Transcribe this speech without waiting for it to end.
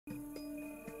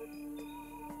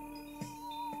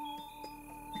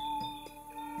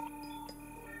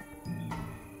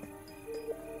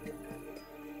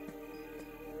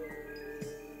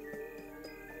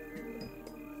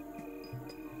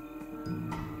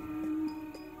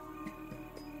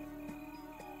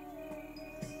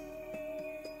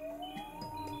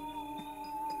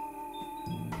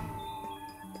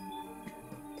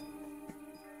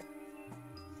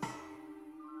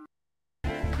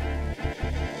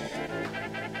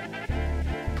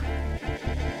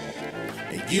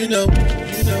You know,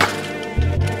 and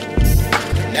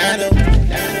I know,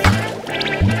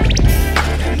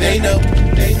 and they know,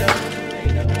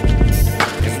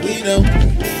 cause we know,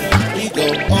 we go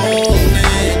all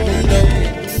in, you know,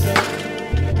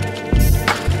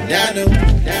 and I know,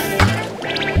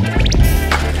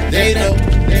 they know,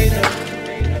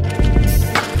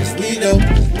 cause we know,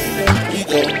 we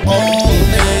go all in.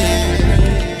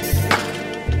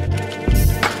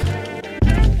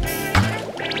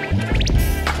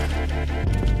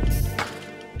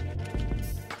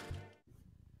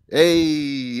 Hey.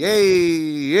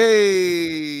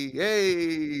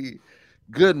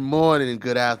 Good morning and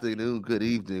good afternoon, good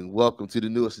evening. Welcome to the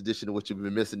newest edition of What You've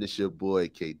Been Missing. This your boy,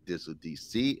 K Dizzle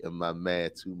DC, and my man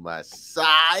to my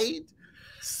side.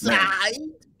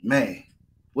 Man.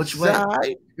 Which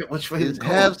way is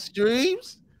Have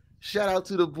Streams. Shout out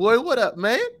to the boy. What up,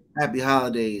 man? Happy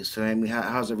holidays, family.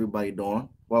 How's everybody doing?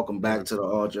 Welcome back to the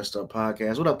All Dressed Up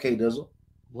podcast. What up, K Dizzle?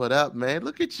 What up, man?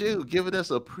 Look at you giving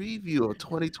us a preview of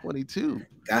 2022.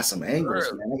 Got some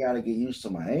angles, man. I gotta get used to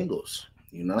my angles,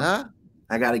 you know? Huh?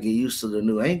 I gotta get used to the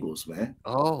new angles, man.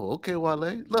 Oh, okay,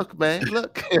 Wale. Look, man,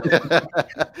 look.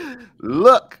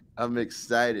 Look, I'm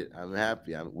excited. I'm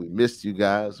happy. We missed you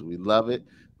guys. We love it.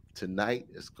 Tonight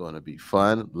is going to be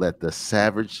fun. Let the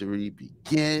savagery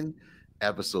begin.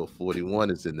 Episode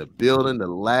 41 is in the building, the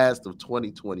last of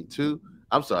 2022.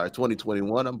 I'm sorry,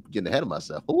 2021. I'm getting ahead of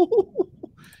myself.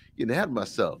 Getting ahead of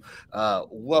myself. Wubba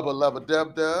Lubba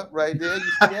Dub Dub right there. You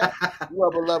see that?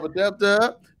 Wubba Lubba Dub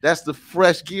Dub. That's the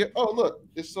fresh gear. Oh, look,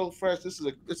 it's so fresh. It's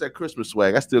that Christmas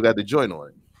swag. I still got the joint on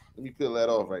it. Let me peel that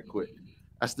off right quick.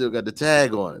 I still got the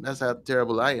tag on it. That's how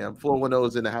terrible I am.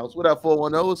 410's in the house. What up,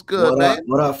 410? What's good, man?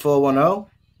 What up, 410?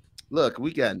 Look,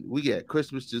 we got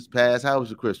Christmas just passed. How was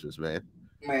your Christmas, man?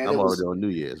 Man, I'm already on New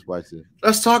Year's. Watch this.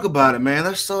 Let's talk about it, man.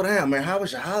 Let's slow down, man. How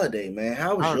was your holiday, man?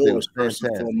 How was yours, first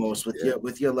and foremost,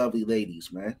 with your lovely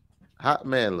ladies, man?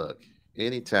 Man, look,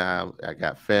 anytime I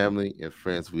got family and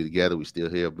friends, we together, we still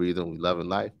here breathing, we loving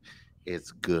life.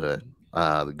 It's good.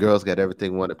 The girls got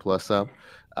everything wanted plus some.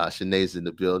 Shanae's in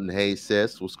the building. Hey,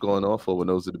 sis, what's going on? For when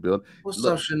those in the building. What's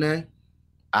up, Shanae?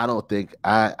 I don't think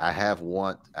I have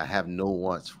no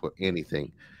wants for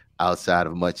anything outside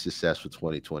of much success for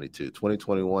 2022.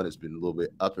 2021 has been a little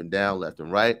bit up and down, left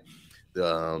and right.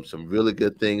 Some really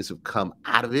good things have come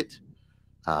out of it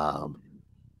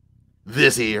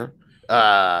this year.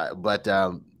 But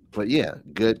yeah,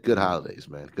 good holidays,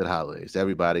 man. Good holidays.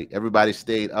 Everybody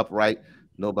stayed upright.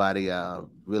 Nobody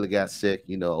really got sick.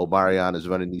 You know, Omarion is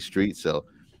running these streets, so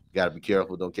you got to be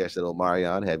careful. Don't catch that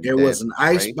Omarion. There was an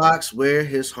ice box where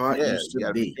his heart used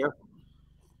to be.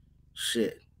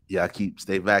 Shit. Yeah,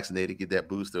 stay vaccinated, get that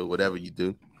booster or whatever you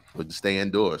do, but just stay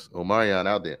indoors. Omarion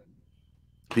out there.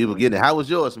 People getting it. How was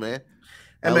yours, man?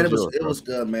 I mean, it was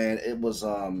good, man. It was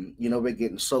we're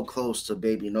getting so close to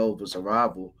baby Nova's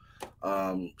arrival.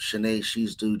 Shanae,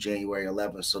 she's due January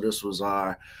 11th. So this was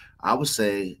our, I would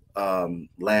say,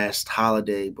 last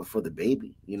holiday before the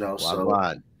baby, you know.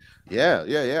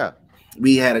 Yeah.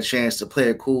 We had a chance to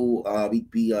play it cool.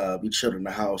 We chilled in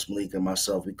the house, Malik and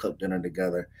myself. We cooked dinner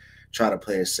together. Try to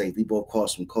play it safe. We both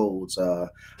caught some colds. I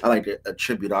like to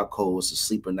attribute our colds to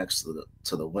sleeping next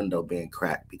to the window being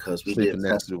cracked because we did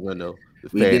test the window.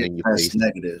 We did test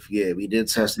negative. Yeah, we did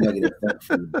test negative.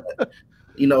 But,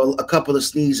 you know, a couple of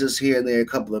sneezes here and there, a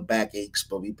couple of backaches,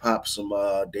 but we popped some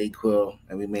Dayquil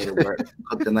and we made it work.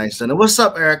 Cooked a nice dinner. What's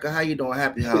up, Erica? How you doing?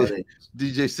 Happy holidays.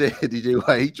 DJ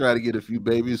White, he trying to get a few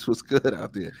babies. What's good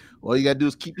out there? All you gotta do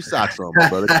is keep your socks on, my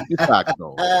brother. Keep your socks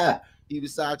on. Keep your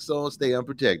socks on, stay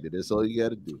unprotected. That's all you got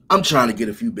to do. I'm trying to get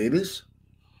a few babies.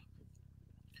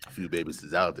 A few babies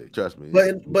is out there, trust me.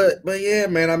 But yeah,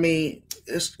 man. I mean,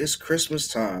 it's Christmas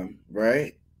time,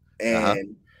 right?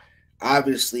 And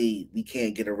obviously, we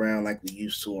can't get around like we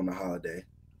used to on the holiday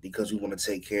because we want to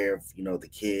take care of the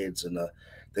kids and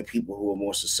the people who are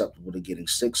more susceptible to getting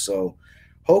sick. So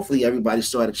hopefully, everybody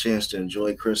still had a chance to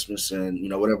enjoy Christmas and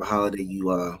whatever holiday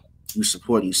you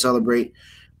support, you celebrate.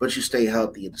 But you stay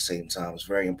healthy at the same time. It's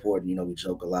very important. We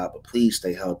joke a lot, but please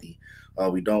stay healthy.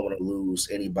 We don't want to lose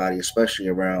anybody, especially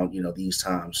around, these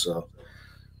times. So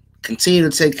continue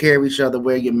to take care of each other,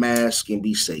 wear your mask, and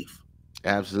be safe.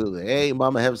 Absolutely. Hey,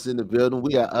 Mama Heaven's in the building.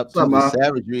 We are up to the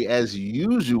savagery as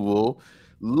usual.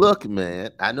 Look,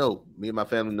 man, I know me and my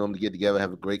family normally get together,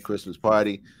 have a great Christmas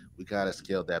party. We kind of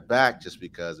scaled that back just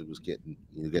because it was getting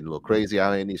a little crazy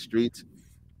out in these streets.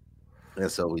 And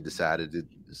so we decided to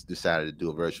do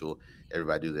a virtual.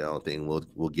 Everybody do their own thing.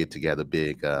 We'll get together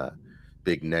big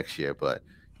next year. But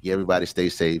yeah, everybody stay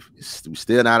safe. We're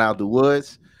still not out the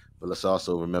woods, but let's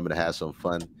also remember to have some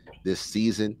fun this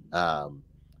season.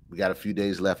 We got a few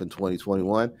days left in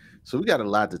 2021, so we got a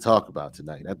lot to talk about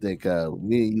tonight. I think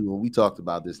me and you, when we talked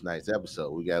about this night's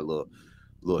episode, we got a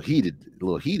little heated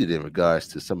in regards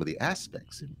to some of the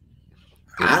aspects.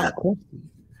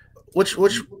 Which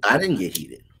I didn't get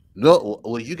heated. No,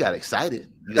 well, you got excited.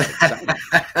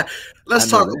 Let's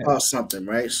talk about something,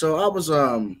 right? So I was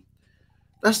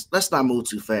let's not move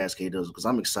too fast, K Does, because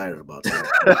I'm excited about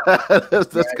that. let's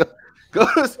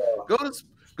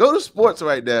go to sports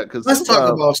right now. Because let's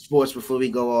talk about sports before we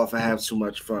go off and have too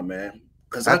much fun, man.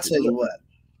 Because I tell you what,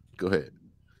 go ahead.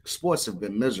 Sports have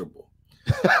been miserable.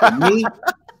 For me,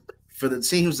 for the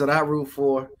teams that I root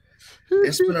for,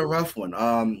 it's been a rough one.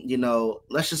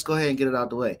 Let's just go ahead and get it out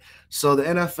the way. So the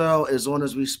NFL is on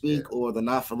as we speak, or the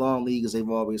Not for Long League, as they've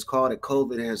always called it.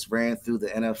 COVID has ran through the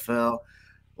NFL,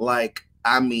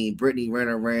 Brittany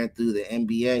Renner ran through the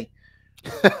NBA.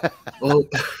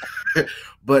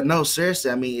 But no,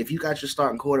 seriously, if you got your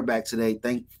starting quarterback today,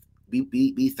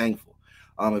 be thankful.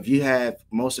 If you have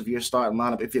most of your starting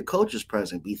lineup, if your coach is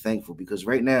present, be thankful, because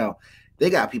right now they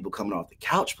got people coming off the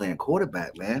couch playing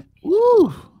quarterback, man.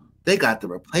 Woo! They got the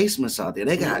replacements out there.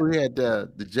 We had the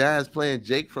Giants playing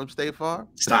Jake from State Farm.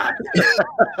 Stop.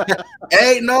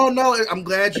 Hey, no. I'm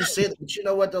glad you said it. But you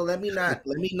know what though? Let me not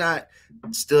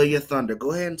steal your thunder.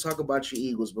 Go ahead and talk about your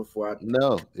Eagles before I.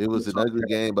 No, it was an ugly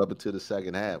game up until the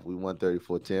second half. We won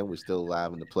 34-10. We're still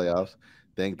alive in the playoffs.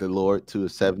 Thank the Lord to a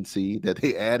 7 seed that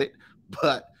they added.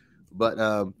 But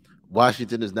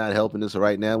Washington is not helping us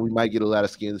right now. We might get a lot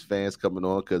of Skins fans coming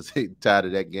on because they tired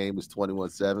of that game. It's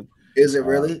 21-7. Is it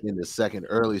really in the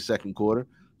early second quarter?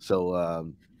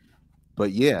 So,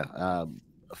 but yeah,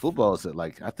 football is I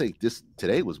think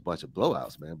today was a bunch of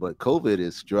blowouts, man. But COVID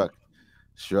has struck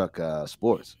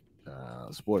sports.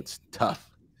 Sports tough.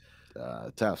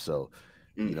 So,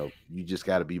 you just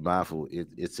got to be mindful.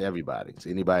 It's everybody. It's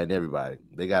anybody and everybody.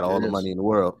 They got all the money in the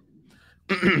world,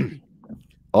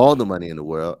 all the money in the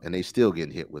world, and they still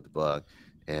getting hit with the bug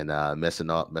and messing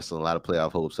a lot of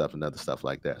playoff hopes up and other stuff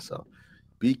like that. So.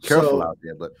 Be careful out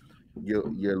there, but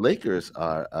your Lakers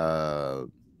are.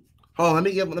 Hold on, let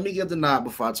me give the nod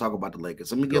before I talk about the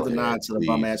Lakers. Let me give the nod to the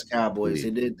bum ass Cowboys.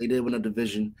 Please. They did win a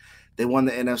division. They won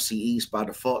the NFC East by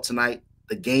default tonight.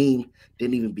 The game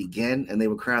didn't even begin, and they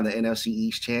were crowned the NFC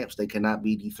East champs. They cannot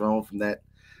be dethroned from that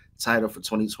title for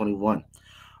 2021.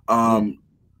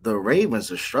 The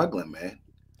Ravens are struggling, man.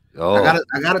 Oh. I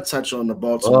gotta touch on the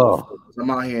Baltimore.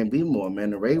 I'm out here in Bmore, man.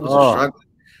 The Ravens are struggling.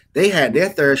 They had their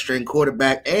third string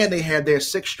quarterback and they had their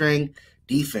sixth string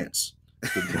defense.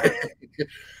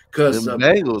 Because the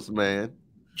Bengals, man.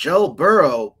 Joe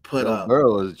Burrow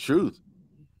Burrow is the truth.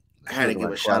 I had to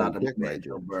give a shout out to man,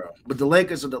 Joe Burrow. But the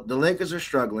Lakers are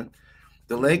struggling.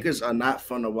 The Lakers are not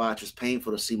fun to watch. It's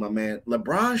painful to see my man.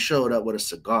 LeBron showed up with a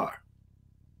cigar.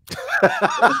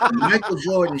 Michael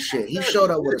Jordan shit. He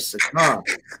showed up with a cigar.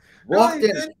 Walked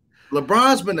in.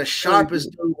 LeBron's been the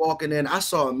sharpest dude walking in. I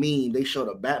saw a meme. They showed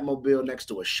a Batmobile next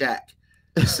to a shack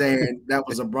saying that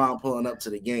was LeBron pulling up to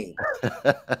the game.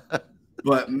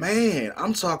 But, man,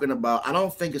 I'm talking about – I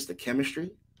don't think it's the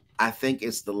chemistry. I think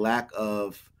it's the lack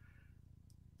of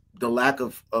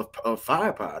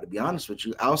firepower, to be honest with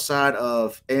you. Outside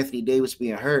of Anthony Davis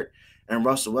being hurt and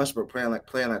Russell Westbrook playing like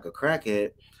a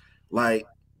crackhead, they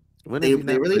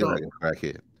really don't like a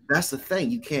crackhead. That's the thing.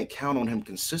 You can't count on him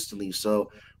consistently. So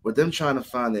 – with them trying to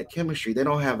find their chemistry, they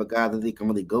don't have a guy that they can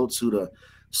really go to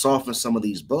soften some of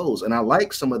these blows. And I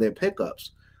like some of their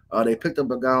pickups. They picked up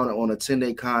a guy on a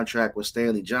 10-day contract with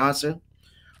Stanley Johnson.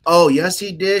 Oh, yes,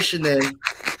 he did, Sinead.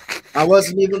 I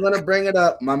wasn't even going to bring it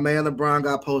up. My man LeBron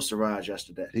got posterized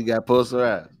yesterday. He got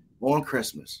posterized. On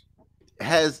Christmas.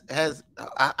 I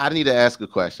need to ask a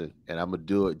question, and I'm going to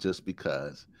do it just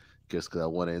because I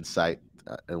want to incite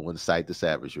the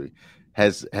savagery.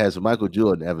 Has Michael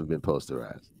Jordan ever been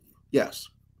posterized? Yes.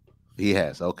 He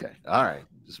has. Okay. All right.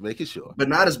 Just making sure. But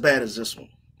not as bad as this one.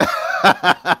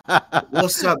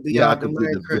 What's up, Bianca?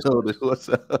 Merry Christmas. What's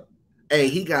up? Hey,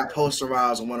 he got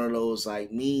posterized on one of those I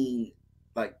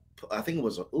think it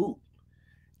was a oop.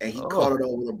 And he caught it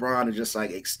over LeBron and just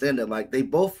extended. They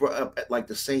both were up at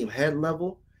the same head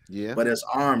level. Yeah. But his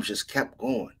arms just kept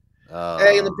going.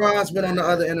 Hey, LeBron's been on the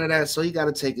other end of that, so you got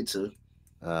to take it too.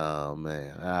 Oh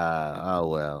man!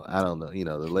 Well, I don't know.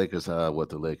 The Lakers are what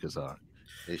the Lakers are,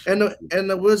 and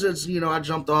the Wizards. I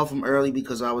jumped off them early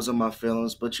because I was in my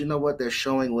feelings. But you know what? They're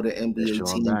showing what an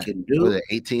NBA team can do. They're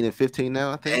 18 and 15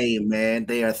 now. I think. Hey man,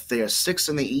 they are 6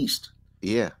 in the East.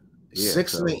 Yeah.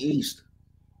 6 in the East.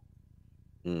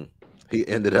 He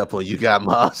ended up on You Got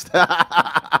Moss.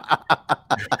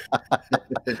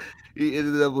 He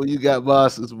ended up on You Got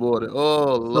Moss this morning.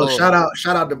 Oh So Lord.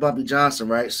 shout out to Bumpy Johnson,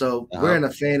 right? So we're Uh-huh. in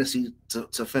a fantasy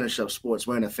to finish up sports.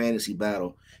 We're in a fantasy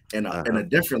battle in Uh-huh. a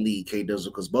different league, K Dizzle,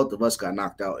 because both of us got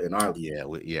knocked out in our league.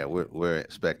 Yeah, we're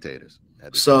spectators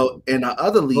at this So point. in the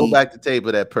other Go league, back to tape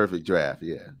of that perfect draft.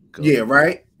 Yeah. Go yeah,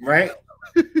 ahead. right.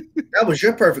 That was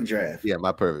your perfect draft. Yeah,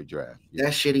 my perfect draft. Yeah.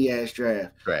 That shitty ass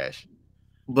draft. Trash.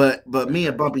 But me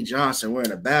and Bumpy Johnson were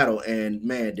in a battle, and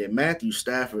man, did Matthew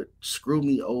Stafford screw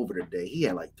me over today? He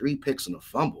had like 3 picks and a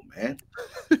fumble, man.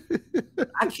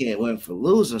 I can't win for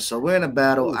losing. So we're in a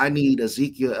battle. I need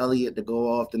Ezekiel Elliott to go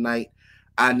off tonight.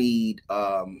 I need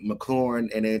McLaurin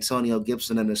and Antonio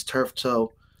Gibson and his turf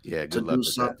toe Yeah, to good luck do with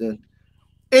that. something.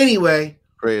 Anyway,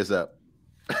 Prayers up.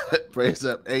 Prayers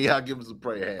up. Hey, y'all give him some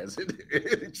prayer hands.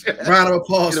 round of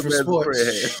applause Get for him some prayer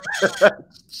sports.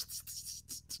 hands.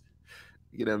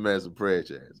 Get that man some prayer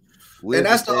chants. And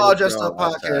that's the All Dressed Up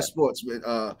Podcast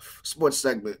sports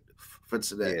segment for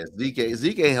today. Yeah,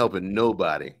 Zeke ain't helping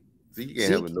nobody. Zeke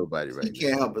ain't helping nobody right now. He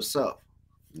can't help himself.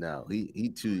 No,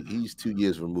 he's 2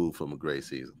 years removed from a great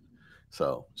season.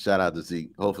 So shout out to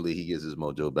Zeke. Hopefully he gets his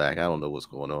mojo back. I don't know what's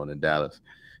going on in Dallas.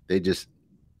 They're going to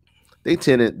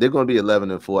be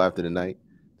 11-4 after the night.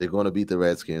 They're going to beat the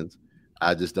Redskins.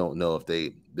 I just don't know if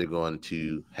they're going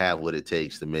to have what it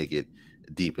takes to make it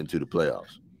deep into the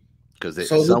playoffs. Because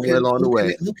somewhere along the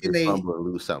way, they fumble and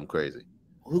lose something crazy.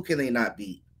 Who can they not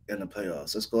beat in the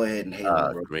playoffs? Let's go ahead and hate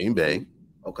on Green Bay.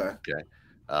 Okay.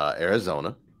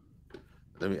 Arizona.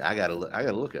 I gotta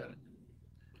look at it.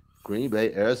 Green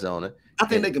Bay, Arizona. I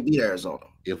think they can beat Arizona.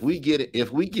 If we get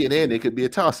in, it could be a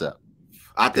toss-up.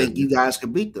 I think you guys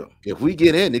could beat them. If we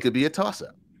get in, it could be a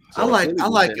toss-up. So I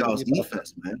like y'all's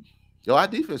defense, man. Yo, our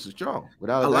defense is strong.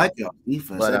 I like y'all's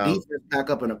defense. But, that defense back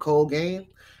up in a cold game,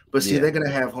 but see, they're gonna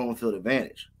have home field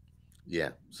advantage. Yeah,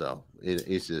 so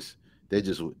it's just they're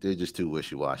just too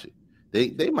wishy-washy.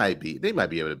 They might be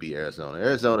able to beat Arizona.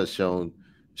 Arizona's shown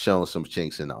some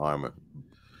chinks in the armor.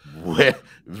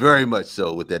 Very much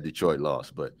so with that Detroit loss,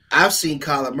 but I've seen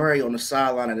Kyler Murray on the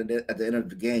sideline at the end of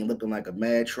the game looking like a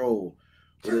mad troll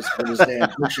with his damn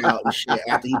push out and shit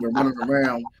after he been running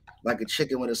around like a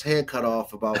chicken with his head cut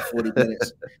off for about 40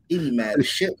 minutes. He be mad as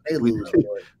shit. They lose.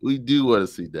 We do want to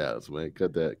see Dallas, man.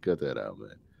 Cut that out,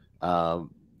 man. All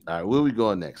right, where we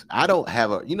going next? I don't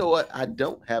have a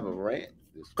rant.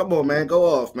 Come on, man. Go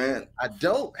off, man. I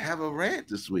don't have a rant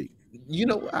this week.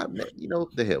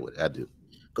 The hell with it. I do.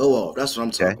 Go off. That's what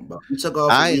I'm talking about. You took off.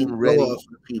 I am ready. Go off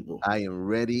for the people. I am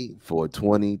ready for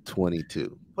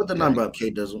 2022. Put the number up,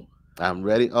 K Dizzle. I'm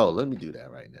ready. Oh, let me do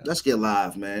that right now. Let's get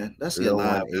live, man. Let's get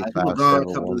live.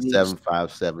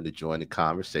 857-1757 to join the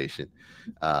conversation.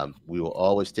 We will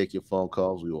always take your phone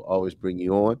calls. We will always bring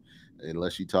you on.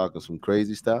 Unless you're talking some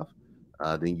crazy stuff,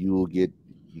 then you get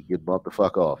bumped the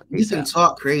fuck off. You can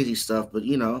talk crazy stuff, but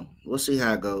we'll see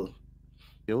how it goes.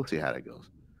 Yeah, we'll see how that goes.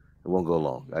 It won't go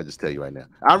long. I just tell you right now.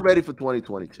 I'm ready for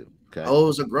 2022. Okay.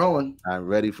 Hoes are growing. I'm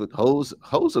ready for hoes.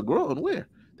 Hoes are growing. Where?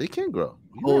 They can grow.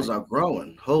 Hoes are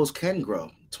growing. Hoes can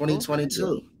grow.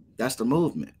 2022. That's the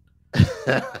movement.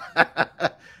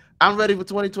 I'm ready for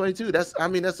 2022. That's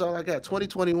all I got.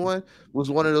 2021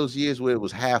 was one of those years where it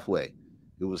was halfway.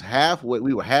 It was halfway.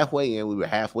 We were halfway in. We were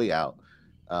halfway out.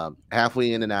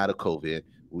 Halfway in and out of COVID.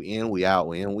 We in, we out.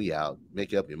 We in, we out.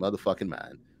 Make up your motherfucking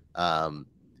mind.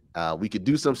 We could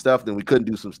do some stuff, then we couldn't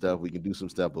do some stuff. We can do some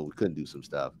stuff, but we couldn't do some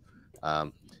stuff.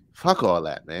 Fuck all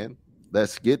that, man.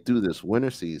 Let's get through this winter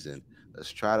season. Let's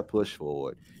try to push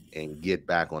forward and get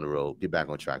back on the road, get back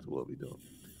on track to what we're doing.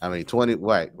 I mean, 20,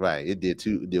 right. It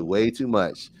did way too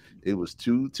much. It was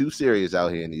too serious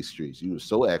out here in these streets. You were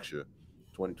so extra.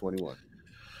 2021.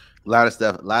 A lot of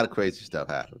stuff, a lot of crazy stuff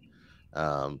happened.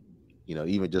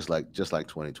 Even just like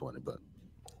 2020. But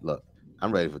look,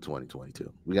 I'm ready for 2022.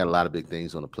 We got a lot of big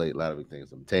things on the plate, a lot of big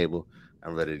things on the table.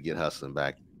 I'm ready to get hustling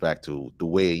back to the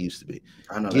way it used to be.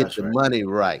 I know get the money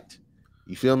right.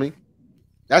 You feel me?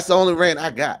 That's the only rant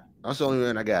I got. I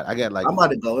got like. I'm about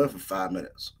to go in for 5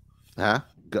 minutes. Huh?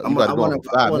 I want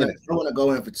to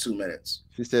go in for 2 minutes.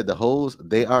 She said the hoes,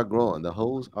 they are growing. The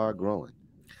hoes are growing.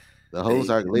 The hoes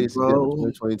are, ladies and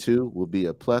gentlemen, 2022 will be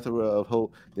a plethora of hoes.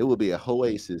 It will be a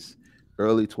oasis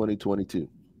early 2022.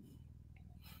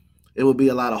 It will be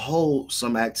a lot of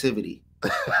wholesome activity.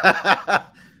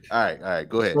 All right,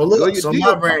 go ahead. Well, look, so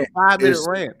my rant 5-minute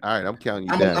rant. All right, I'm counting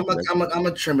you down. I'm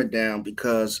gonna trim it down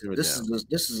because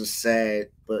this is a sad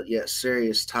but yet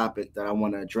serious topic that I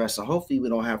want to address, and hopefully we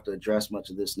don't have to address much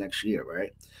of this next year,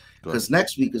 right? Because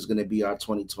next week is going to be our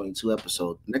 2022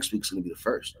 episode. Next week's going to be the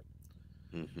first.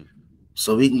 Mm-hmm.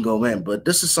 so we can go in. But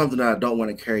this is something that I don't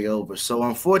want to carry over. So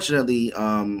unfortunately,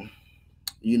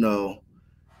 you know,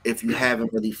 if you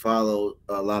haven't really followed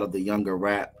a lot of the younger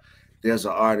rap, there's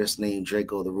an artist named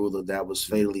Draco the Ruler that was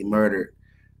fatally murdered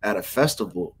at a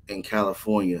festival in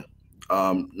California,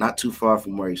 not too far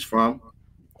from where he's from.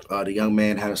 The young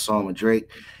man had a song with Drake.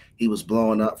 He was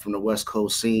blowing up from the West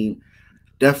Coast scene.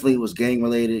 Definitely was gang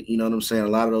related. You know what I'm saying? A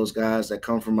lot of those guys that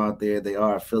come from out there, they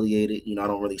are affiliated. You know, I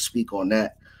don't really speak on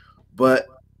that. But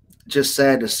just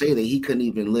sad to say that he couldn't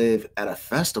even live at a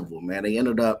festival, man. They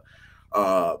ended up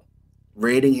uh,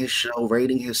 raiding his show,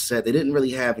 raiding his set. They didn't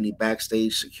really have any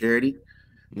backstage security.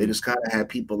 They Mm, just kind of had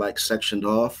people like sectioned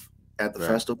off at the right.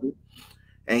 festival.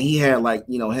 And he had like,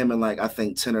 him and like I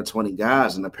think 10 or 20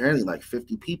 guys and apparently like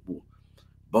 50 people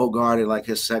bogarted like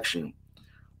his section.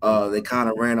 Mm, They kind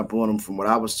of ran up on him from what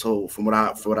I was told, from what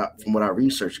I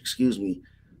researched, excuse me,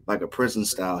 like a prison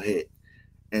style hit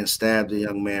and stabbed the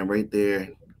young man right there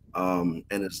in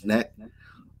his neck.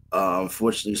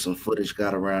 Unfortunately, some footage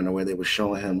got around where they were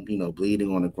showing him,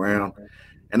 bleeding on the ground.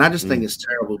 And I just mm. think it's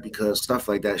terrible because stuff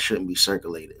like that shouldn't be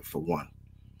circulated, for one.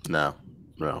 No,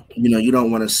 no. You don't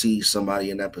want to see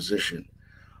somebody in that position.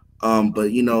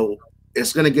 But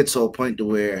it's gonna get to a point to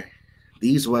where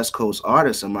these West Coast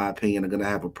artists, in my opinion, are gonna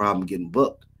have a problem getting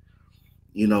booked.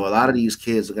 A lot of these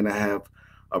kids are gonna have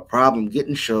a problem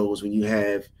getting shows when you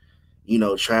have,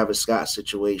 Travis Scott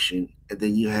situation, and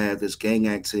then you have this gang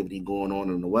activity going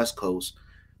on the West Coast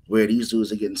where these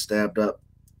dudes are getting stabbed up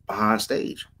behind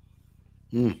stage.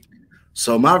 Mm.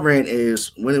 So my rant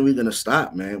is, when are we gonna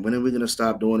stop, man? When are we gonna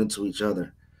stop doing it to each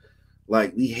other?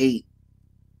 Like, we hate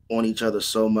on each other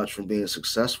so much from being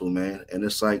successful, man. And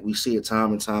it's like we see it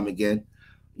time and time again.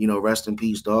 Rest in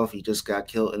peace, Dolph. He just got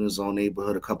killed in his own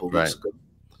neighborhood a couple weeks Right.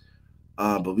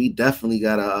 ago. But we definitely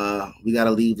gotta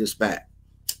leave this back.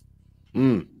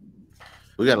 Mm.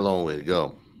 We got a long way to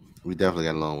go. We definitely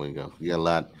got a long way to go. We got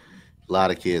a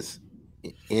lot of kids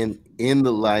in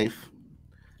the life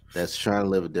that's trying to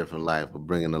live a different life, but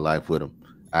bringing the life with them.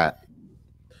 I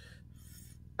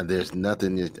There's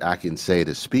nothing that I can say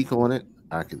to speak on it.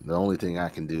 The only thing I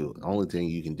can do, the only thing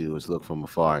you can do is look from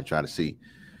afar and try to see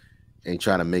and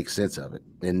try to make sense of it.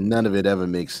 And none of it ever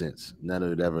makes sense. None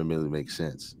of it ever really makes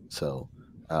sense. So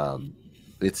um,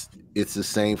 it's the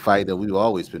same fight that we've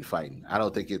always been fighting. I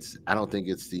don't think it's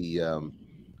the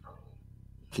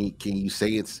can you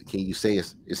say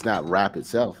it's not rap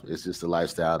itself. It's just the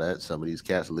lifestyle that some of these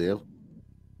cats live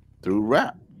through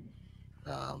rap.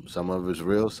 Some of it's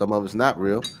real, some of it's not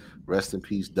real. Rest in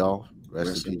peace, Dolph.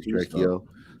 Rest in Rest in peace, peace, Dolph.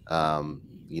 Drakeo. Um,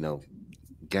 you know,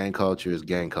 gang culture is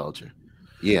gang culture.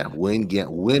 Yeah, when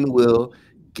will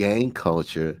gang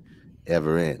culture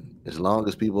ever end? As long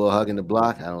as people are hugging the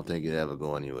block, I don't think it ever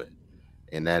go anywhere.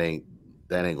 And that ain't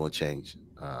gonna change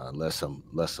unless some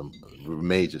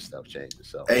major stuff changes.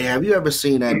 So Hey, have you ever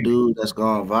seen that dude that's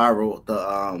gone viral?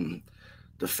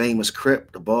 The famous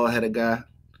Crip, the bald headed guy.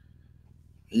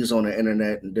 He's on the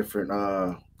internet in different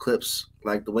clips.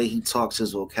 Like the way he talks,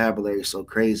 his vocabulary is so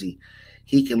crazy.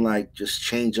 He can like just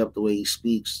change up the way he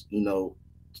speaks,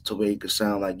 to where he could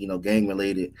sound like gang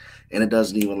related, and it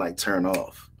doesn't even like turn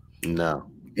off. no,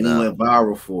 And he no, went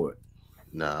viral for it.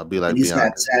 no. I'll be And like he's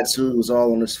got Beyonce. tattoos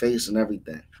all on his face and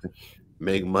everything.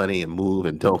 Make money and move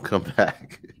and don't come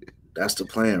back. That's the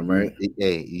plan, right?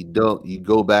 Hey, you don't. You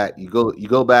go back. You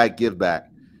go back. Give back.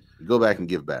 You go back and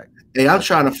give back. Hey, I'm That's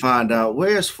trying to find out,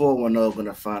 where's 410 going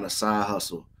to find a side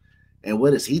hustle, and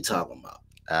what is he talking about?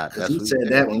 Because that's he what said hey,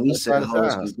 that when we that's said part of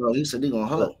hoes side can go, he said he gonna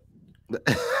hustle. hoe.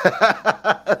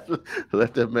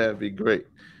 Let that man be great.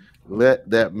 Let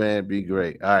that man be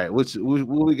great. All right, what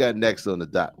we got next on the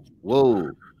dot?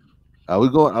 Whoa, Are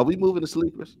we moving to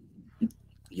sleepers?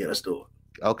 Yeah, let's do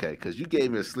it. Okay, because you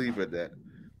gave me a sleeper that,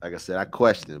 like I said, I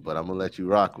questioned, but I'm gonna let you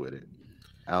rock with it.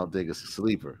 I don't think it's a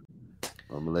sleeper.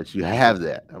 I'm gonna let you have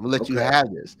that. I'm gonna let you Okay,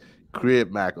 have this.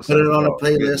 Crib Mac or put it something on the called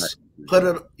Crib Mac. playlist. Put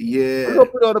it, We're yeah, gonna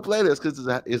put it on the playlist because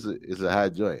it's a high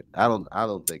joint. I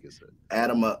don't think it's a add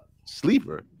them up.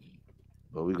 sleeper,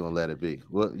 but we're gonna let it be.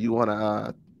 Well, you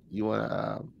wanna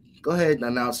Go ahead and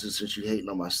announce it since you hating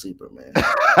on my sleeper, man.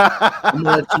 I'm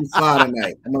gonna let you I'm fly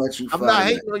tonight. I'm gonna let you fly not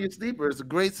tonight. hating on your sleeper. It's a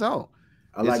great song.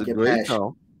 I It's a like your great passion.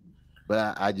 song,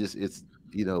 but I just it's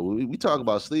we talk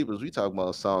about sleepers. We talk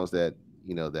about songs that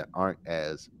aren't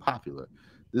as popular.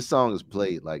 This song is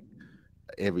played like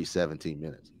every 17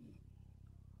 minutes.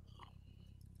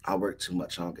 I work too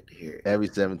much. I don't get to hear it. Every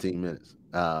 17 minutes.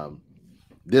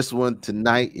 This one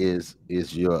tonight is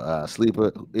your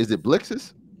sleeper. Is it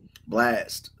Blix's?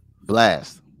 Blast.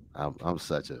 Blast. I'm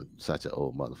such a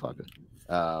old motherfucker.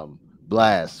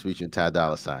 Blast featuring Ty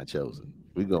Dolla Sign chosen.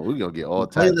 We're gonna get all The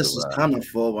types playlist is of coming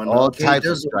for one. all K types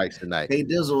of Dizzle, strikes tonight. K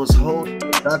Dizzle's whole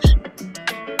production.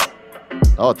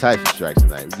 All types of strikes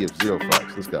tonight. We give 0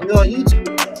 fucks. Let's go. You on YouTube?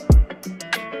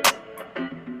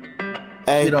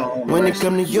 Hey, You don't own the when it rights.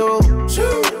 come to you,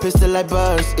 pistol like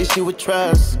buzz, issue with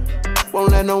trust.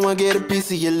 Won't let no one get a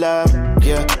piece of your love.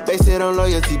 Yeah, base it on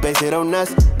loyalty, base it on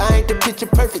us. I ain't the picture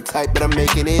perfect type, but I'm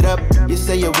making it up. You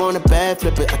say you want a bad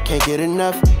flip it, I can't get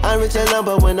enough. I'm rich alone,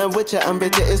 but when I'm with you, I'm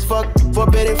bitter as fuck.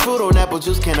 Forbidden fruit on apple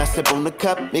juice, can I sip on the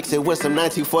cup? Mix it with some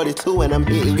 1942 and I'm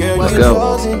hitting you. Girl, Let's you go.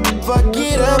 chosen. Fuck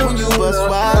it up when you bust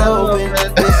wide open.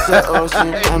 It's the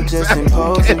ocean, I'm just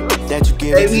imposing that you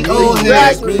give it Baby, to oh, me.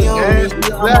 exactly, Me on Gas, me.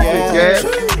 exactly,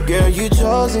 Gas. Girl, you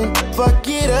chosen. Fuck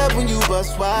it up when you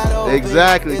bust wide open.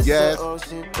 Exactly, It's Gas. the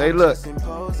ocean, Hey, I'm look. just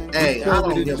imposing. Hey, I told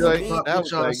me don't to give join. a fuck I what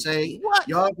was y'all like, say. what?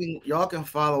 Y'all can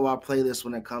follow our playlist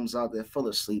when it comes out. They're full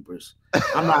of sleepers.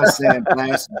 I'm not saying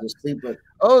Blast is a sleeper.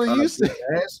 Only you say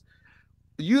Blast.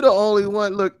 you the only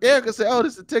one. Look, Erica said, "Oh,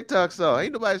 this is a TikTok song.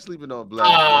 Ain't nobody sleeping on Blast.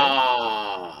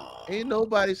 Oh. Ain't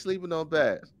nobody sleeping on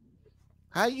Blast.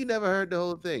 How you never heard the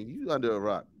whole thing? You under a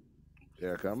rock,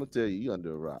 Erica. I'm gonna tell you, you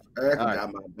under a rock. Erica All right.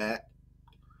 got my back.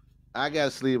 I got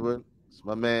a sleeper. It's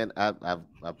my man. I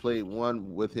played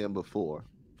one with him before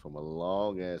from a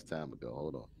long ass time ago.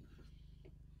 Hold on.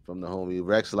 From the homie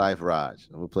Rex Life Raj.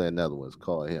 I'm gonna play another one. It's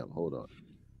called him. Hold on.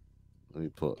 Let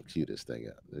me cue this thing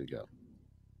out. There you go.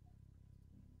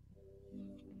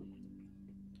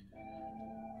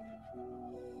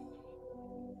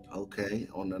 Okay,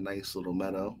 on the nice little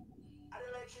meadow.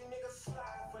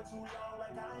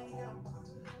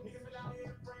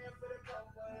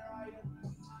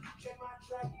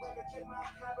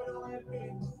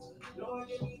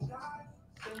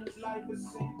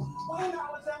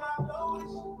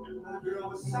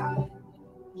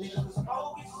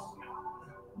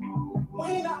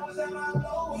 When I was at my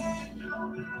lowest,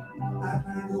 I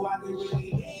learned who I could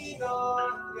really lean on.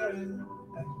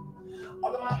 Yeah.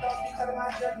 All of my thoughts because of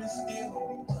my judgment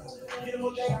still.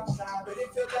 Beautiful day outside, but it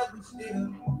feels ugly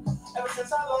still. Ever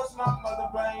since I lost my mother,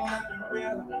 but ain't nothing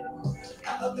real. I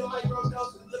upped the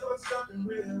microdoses, look for something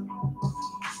real.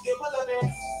 Still pull up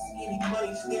and skinny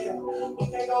money still. We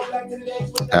can't go back to the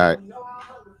days when All right. we know how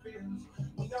hunger feels.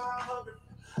 We know how hunger.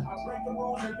 I break the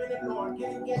rules and been ignored.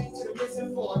 Getting to the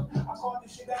missing form. I call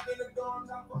this shit back in the dorms.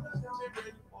 I put us down and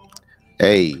ready for.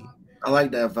 Hey, I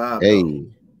like that vibe. hey, Though.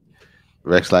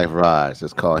 Rex Life Rise.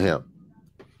 Let's call him.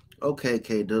 Okay,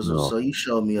 K Dizzle. No. So you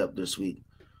showed me up this week.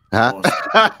 Huh?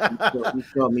 You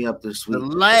showed me up this the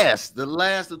week. last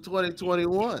of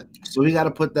 2021. So we got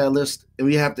to put that list, and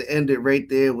we have to end it right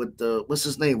there with the what's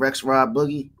his name, Rex Rod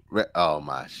Boogie. Oh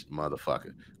my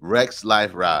motherfucker, Rex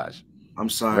Life Raj. I'm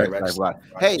sorry, Rex. Life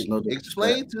Raj. Hey,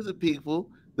 explain to the people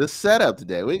the setup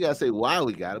today. We gotta say why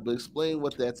we got it, but explain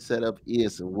what that setup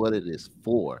is and what it is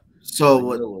for. So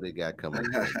what they got coming.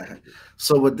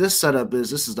 So what this setup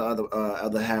is, this is the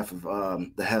other half of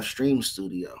the Hef Stream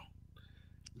Studio,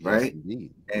 right? Yes,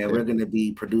 and we're going to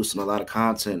be producing a lot of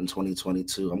content in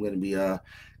 2022. I'm going to be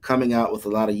coming out with a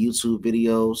lot of YouTube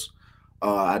videos.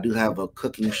 I do have a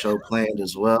cooking show planned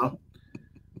as well.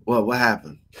 Well, what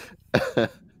happened?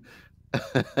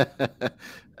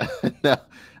 No,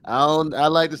 I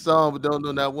like the song, but don't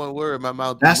know that one word. My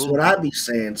mouth. That's what I be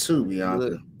saying too, Bianca.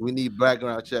 Look, we need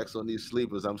background checks on these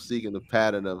sleepers. I'm seeking the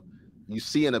pattern of. You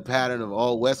seeing a pattern of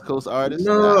all West Coast artists?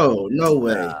 No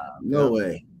way.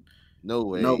 No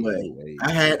way.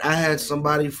 I had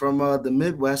somebody from the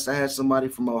Midwest. I had somebody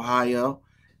from Ohio.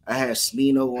 I had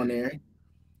Smino on there.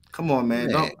 Come on, man.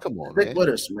 Come on, stick man. with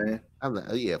us, man. I'm like,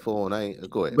 yeah, 419.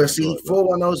 Go ahead. But see,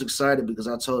 410 was excited because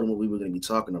I told him what we were going to be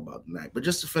talking about tonight. But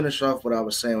just to finish off what I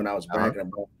was saying when I was bragging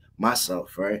about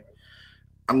myself, right?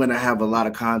 I'm going to have a lot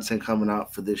of content coming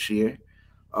out for this year.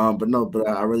 But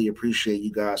I really appreciate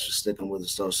you guys for sticking with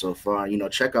us so far. You know,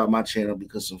 check out my channel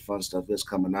because some fun stuff is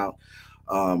coming out.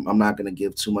 I'm not going to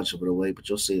give too much of it away, but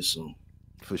you'll see it soon.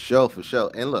 For sure.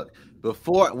 And look,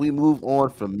 before we move on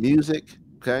from music,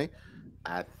 okay,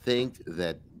 I think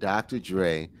that Dr.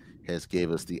 Dre has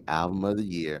gave us the album of the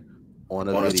year on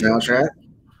a soundtrack,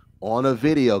 on a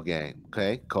video game,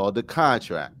 okay, called The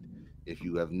Contract. If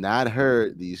you have not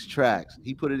heard these tracks,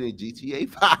 he put it in GTA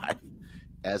 5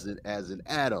 as an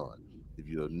add-on. If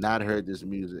you have not heard this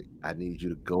music, I need you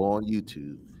to go on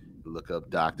YouTube, look up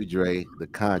Dr. Dre, The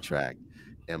Contract,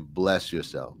 and bless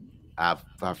yourself. I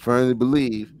firmly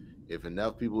believe if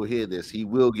enough people hear this, he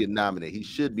will get nominated. He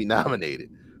should be nominated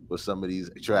for some of these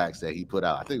tracks that he put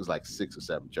out. I think it was like 6 or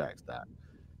 7 tracks.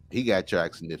 He got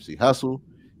tracks with Nipsey Hussle.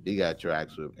 He got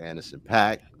tracks with Anderson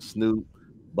 .Paak, Snoop,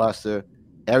 Buster,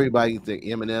 everybody you think,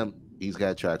 Eminem. He's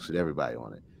got tracks with everybody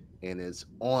on it. And it's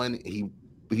on, he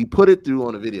he put it through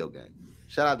on a video game.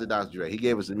 Shout out to Dr. Dre. He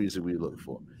gave us the music we were looking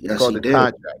for. Yes, called he The did.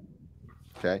 Contract.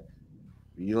 Okay.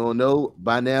 You don't know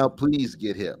by now, please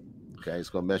get hip. Okay, it's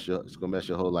gonna mess your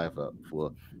whole life up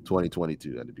for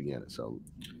 2022 at the beginning. So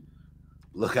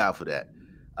look out for that.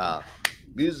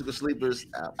 Musical sleepers.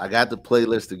 I got the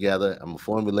playlist together. I'm gonna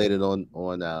formulate it on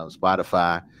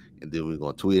Spotify, and then we're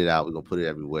gonna tweet it out. We're gonna put it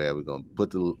everywhere. We're gonna put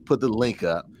the link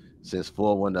up since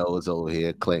 410 is over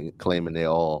here claiming they're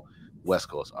all West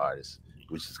Coast artists,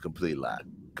 which is complete lie.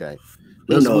 Okay,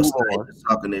 let's move on.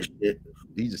 Talking this shit.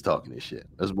 He's just talking this shit.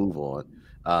 Let's move on.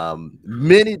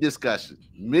 Many discussion.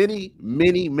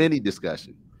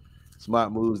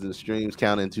 Smart moves and streams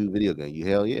count into video game. You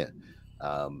hell yeah.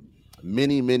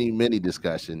 Many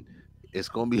discussion. It's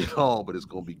gonna be long, but it's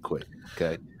gonna be quick.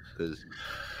 Okay, because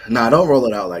don't roll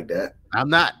it out like that. I'm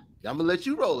not. I'm gonna let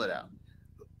you roll it out.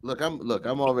 Look, I'm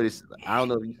already. I don't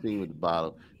know if you've seen with the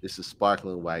bottle. This is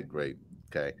sparkling white grape.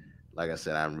 Okay, like I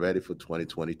said, I'm ready for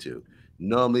 2022.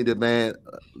 Normally, the man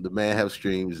have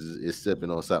streams is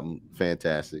sipping on something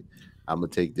fantastic. I'm gonna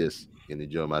take this and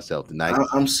enjoy myself tonight.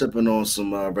 I'm sipping on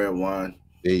some red wine.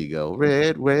 There you go,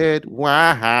 red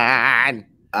wine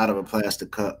out of a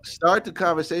plastic cup. Start the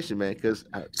conversation, man.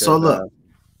 So look,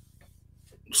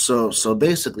 so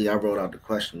basically, I wrote out the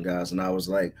question, guys, and I was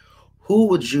like, who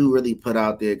would you really put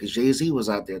out there? Because Jay-Z was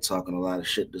out there talking a lot of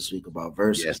shit this week about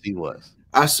verses. Yes, he was.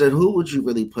 I said, who would you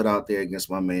really put out there against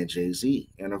my man Jay-Z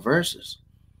in a versus?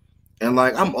 And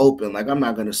like, I'm open. Like, I'm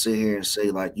not gonna sit here and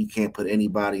say like you can't put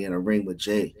anybody in a ring with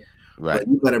Jay. Right. But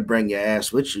you better bring your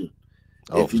ass with you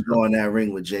if you go in that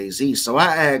ring with Jay-Z. So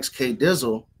I asked K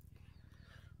Dizzle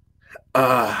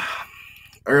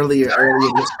earlier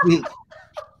this week.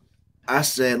 I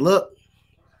said, look,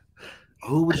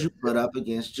 who would you put up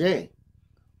against Jay?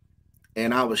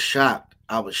 And I was shocked.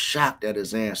 I was shocked at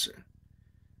his answer.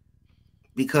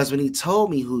 Because when he told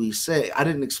me who he said, I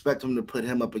didn't expect him to put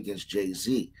him up against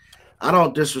Jay-Z. I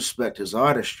don't disrespect his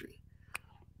artistry,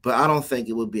 but I don't think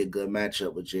it would be a good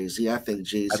matchup with Jay-Z. I think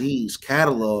Jay-Z's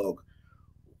catalog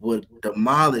would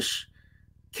demolish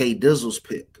K Dizzle's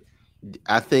pick.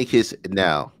 I think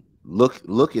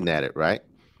looking at it, right?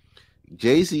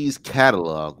 Jay-Z's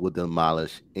catalog would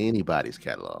demolish anybody's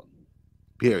catalog.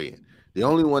 Period. The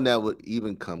only one that would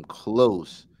even come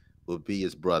close would be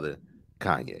his brother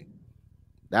Kanye.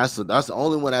 That's the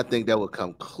only one I think that would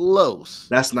come close.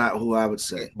 That's not who I would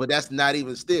say. But that's not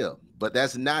even still. But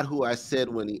that's not who I said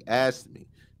when he asked me,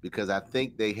 because I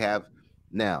think they have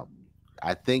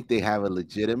a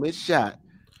legitimate shot.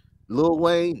 Lil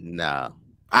Wayne, nah.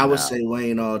 I would say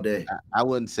Wayne all day. I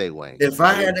wouldn't say Wayne. If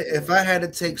I had to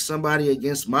take somebody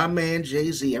against my man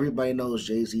Jay-Z, everybody knows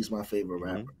Jay-Z's my favorite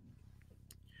rapper. Mm-hmm.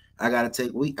 I gotta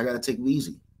take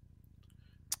Weezy.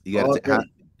 You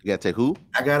gotta take who?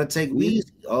 I gotta take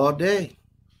Weezy all day.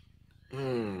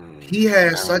 He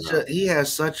has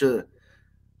such a.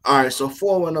 All right, so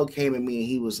 410 came at me and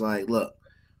he was like, "Look,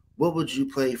 what would you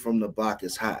play from The Block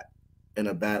Is Hot in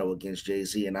a battle against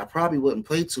Jay-Z?" And I probably wouldn't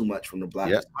play too much from The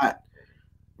Block Is Hot,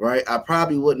 right? I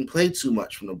probably wouldn't play too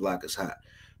much from The Block Is Hot,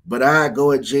 but I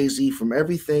go at Jay-Z from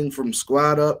everything from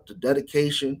Squad Up to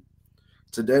Dedication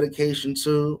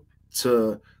 2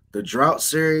 to the Drought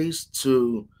series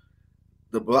to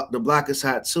the Block Is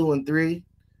Hot 2 and 3.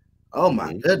 Oh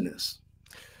my goodness.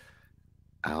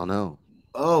 I don't know.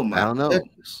 Oh my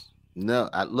goodness. No,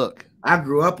 I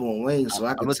grew up on Wayne, so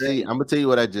I can tell you. I'm gonna tell you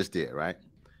what I just did, right?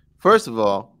 First of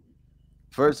all,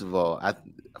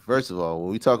 when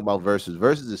we talk about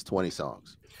verses is 20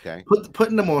 songs. Okay.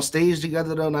 Putting them on stage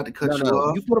together though, not to cut you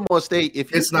off. You put them on stage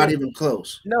it's not even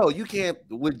close. No, you can't.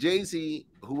 With Jay-Z,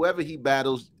 whoever he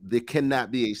battles, there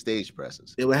cannot be a stage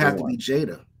presence. It would have to be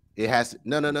Jada. It has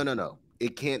no.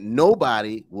 It can't.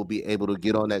 Nobody will be able to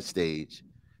get on that stage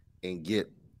and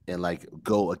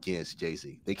go against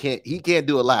Jay-Z. They can't. He can't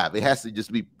do it live. It has to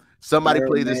just be somebody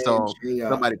play this song.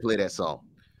 Somebody play that song.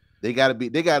 They gotta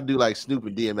do like Snoop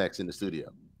and DMX in the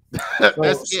studio.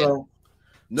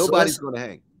 Nobody's gonna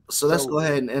hang. So let's go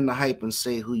ahead and end the hype and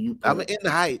say who you. I'm in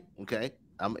the hype. Okay,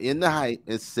 I'm in the hype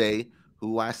and say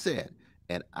who I said,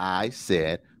 and I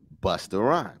said Busta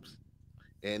Rhymes.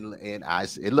 And I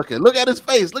said, look at his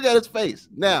face. Look at his face.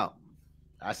 Now,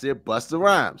 I said Busta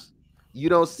Rhymes. You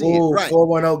don't see it, right?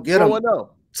 410, get him.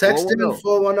 410. Text him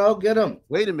 410, get him.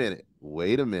 Wait a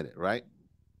minute, right?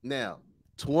 Now,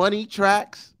 20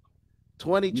 tracks.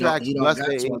 Busta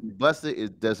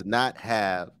does not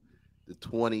have the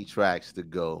 20 tracks to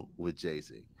go with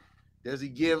Jay-Z. Does he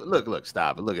give? Look,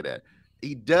 stop it. Look at that.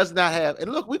 He does not have,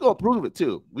 and look, we're gonna prove it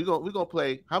too. We're gonna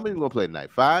play. How many we gonna play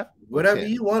tonight? 5? Whatever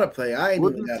you want to play. I ain't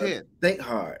we'll even gotta think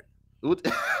hard. We'll,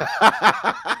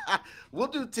 we'll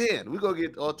do 10. We're gonna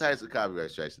get all types of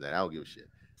copyright strikes tonight. I don't give a shit.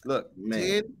 Look, Man,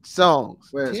 10 songs.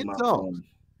 where's 10 my songs. phone?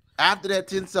 After that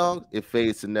 10 songs, it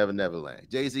fades to Never Never Land.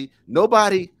 Jay-Z,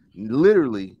 nobody,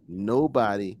 literally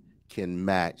nobody can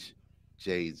match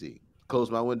Jay-Z. Close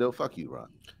my window. Fuck you, Ron.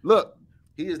 Look,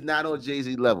 he is not on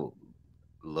Jay-Z level.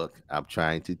 Look, I'm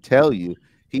trying to tell you,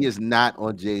 he is not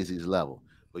on Jay-Z's level.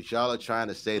 But y'all are trying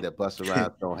to say that Busta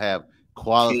Rhymes don't have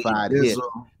qualified hits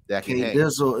that can K hang.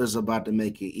 Dizzle is about to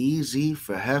make it easy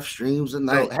for Hef streams a So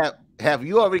night. have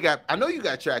you already got? I know you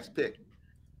got tracks picked.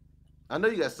 I know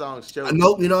you got songs chosen.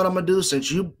 Nope. You know what I'm gonna do?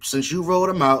 Since you wrote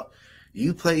them out,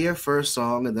 you play your first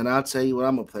song, and then I'll tell you what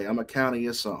I'm gonna play. I'm gonna counter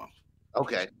your song.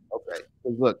 Okay.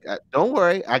 Look, don't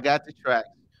worry. I got the tracks.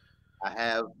 I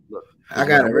have. Look, I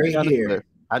got it right here.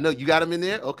 I know you got them in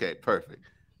there. Okay, perfect.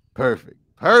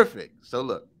 So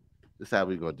look, this is how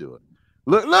we gonna do it.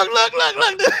 Look.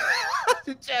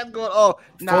 The chat's going. Oh,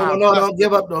 nah, don't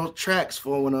give up those tracks.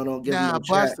 410 don't give up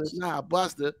Busta. tracks. Nah,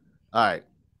 Busta. All right.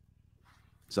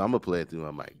 So I'm gonna play it through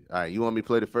my mic. All right, you want me to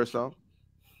play the first song?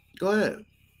 Go ahead.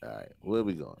 All right, where are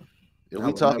we going? If I we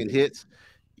would talking never. hits,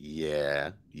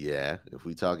 yeah. If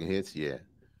we talking hits, yeah.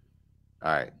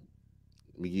 All right,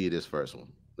 let me give you this first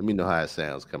one. Let me know how it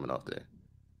sounds coming off there.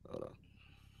 Hold on.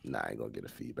 Nah, I ain't gonna get a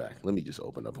feedback. Let me just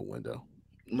open up a window.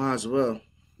 Might as well.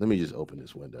 Let me just open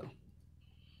this window.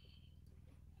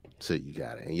 So you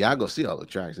got it, and y'all gonna see all the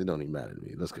tracks. It don't even matter to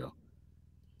me. Let's go.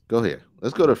 Go here.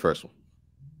 Let's go to the first one.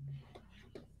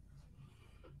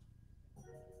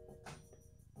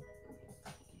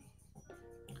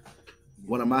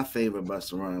 One of my favorite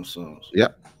Busta Rhymes songs.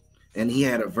 Yep. And he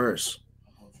had a verse.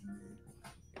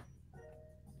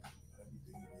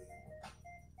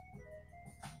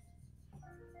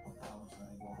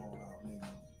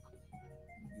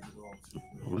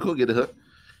 We're gonna get a hook.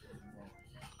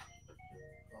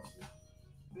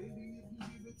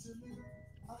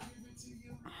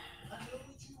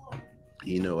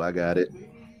 You know I got it.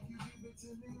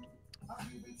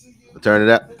 Turn it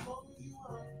up.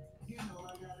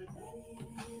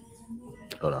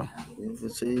 Hold on. If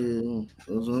it's you,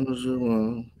 as long as you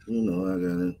want, you know I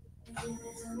got it.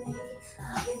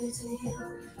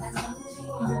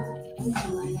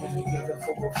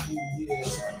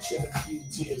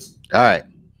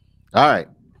 All right.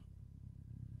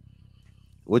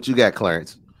 What you got,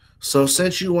 Clarence? So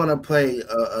since you want to play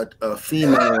a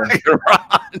female,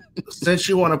 since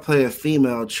you want to play a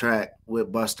female track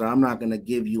with Busta, I'm not gonna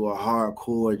give you a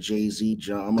hardcore Jay-Z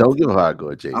jump. Don't give a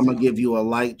hardcore Jay-Z. I'm gonna give you a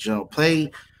light jump.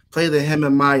 Play the him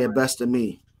and Maya Best of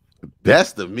Me.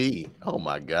 Best of Me. Oh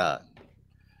my God.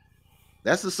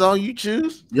 That's the song you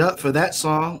choose? Yup, for that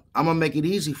song, I'm gonna make it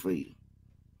easy for you.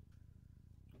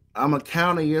 I'm gonna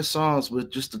counter your songs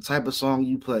with just the type of song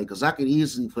you play, because I could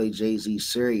easily play Jay-Z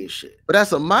serious shit. But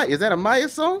that's a Maya. Is that a Maya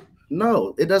song?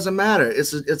 No, it doesn't matter.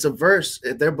 It's a verse.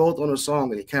 If they're both on a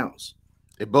song, it counts.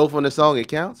 If both on the song, it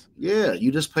counts? Yeah,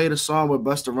 you just played a song where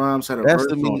Busta Rhymes had a Best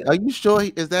verse of Me. on it. Are you sure?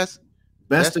 Is that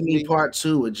Best of Me Part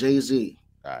 2 with Jay-Z?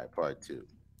 All right, Part 2.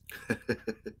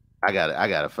 I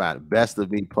gotta find it. Best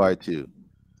of Me Part 2.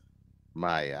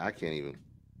 Maya. I can't even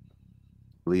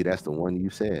believe that's the one you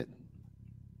said.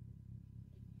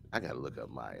 I gotta look up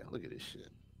Maya. Look at this shit.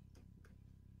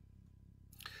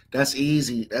 That's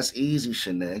easy. That's easy,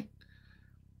 Shanae.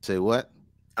 Say what?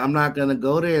 I'm not gonna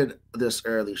go there this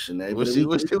early, Shanae.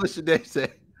 What should they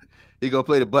say? He gonna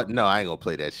play the button? No, I ain't gonna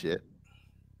play that shit.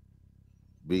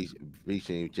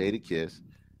 Reaching Jada Kiss.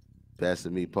 Best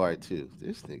of Me Part 2.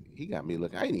 This thing, he got me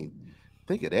looking. I didn't even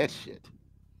think of that shit.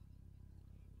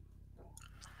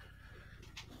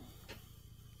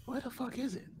 Where the fuck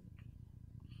is it?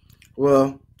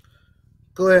 Well,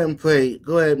 go ahead and play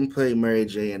Mary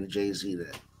J and Jay-Z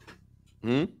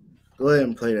then. Go ahead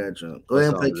and play that jump. Go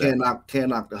ahead and play Can't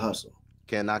Knock the Hustle.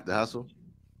 Can't Knock the Hustle?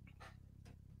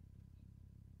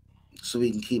 So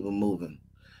we can keep them moving.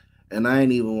 And I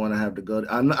ain't even want to have to go.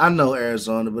 I know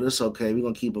Arizona, but it's okay. We're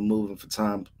gonna keep it moving for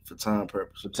time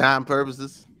purposes. For time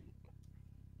purposes.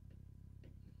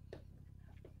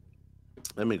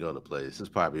 Let me go to play. This is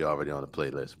probably already on the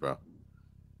playlist, bro.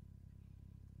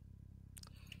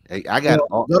 Hey, I got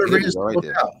all go to right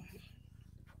there.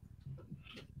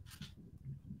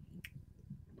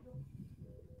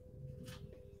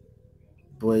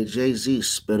 Boy, Jay-Z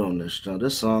spit on this jump.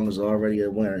 This song is already a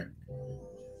winner.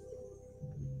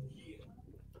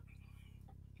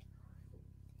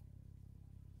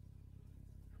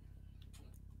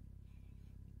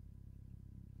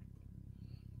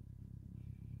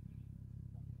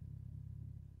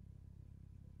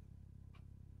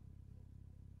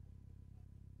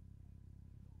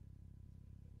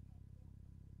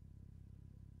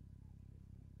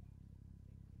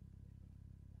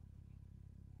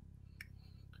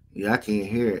 Yeah, I can't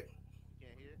hear it.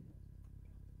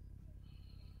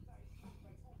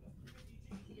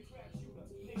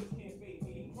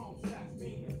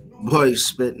 Boy, he's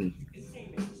spitting.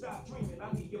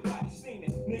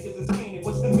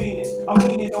 What's the meaning? I'm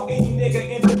leaning on any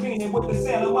nigga intervening with the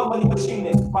sound of my money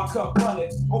machining. My cup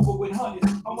running over with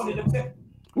hundreds. I'm one of the best.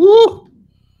 Woo!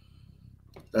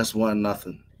 That's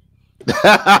 1-0.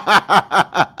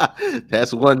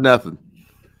 That's 1-0.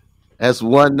 That's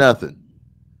 1-0.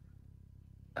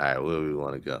 All right, where do we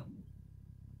want to go?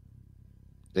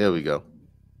 There we go.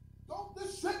 Don't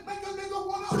this shit make a nigga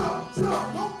wanna?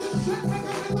 Don't this shit make a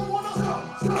nigga wanna?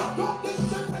 Don't this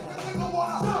shit make a nigga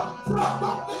wanna?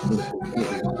 Don't this shit make a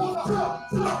nigga wanna?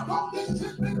 Don't this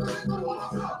shit make a nigga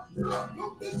wanna?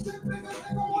 Don't this shit make a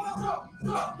nigga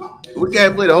wanna? We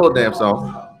can't play the whole damn song.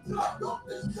 Don't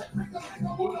this shit make a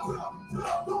nigga wanna?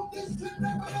 Don't this shit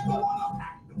make a nigga wanna?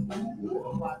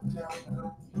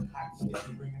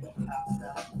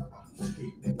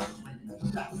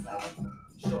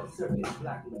 Short circuit,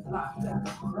 black and black down.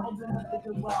 Round at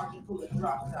the garage and pull a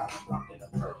drop top. Rocking a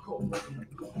fur coat, making a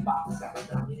blue box out.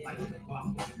 Like the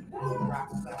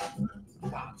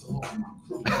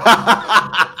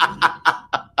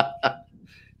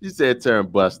You said turn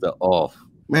Buster off.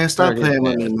 Man, stop Turn his playing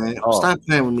with me, ass man. off. Stop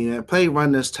playing with me, man. Play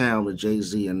Run This Town with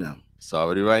Jay-Z and them. It's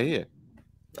already right here.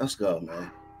 Let's go,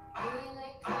 man.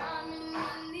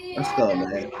 Let's go,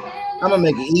 man. I'm gonna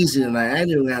make it easy tonight. I ain't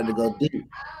even have to go deep.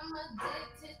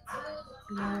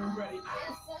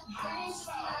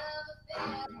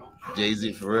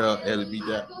 Jay-Z, Pharrell, Ellie B.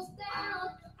 That.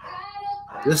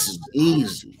 This is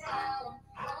easy.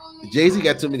 Jay-Z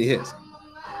got too many hits.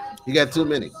 He got too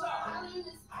many.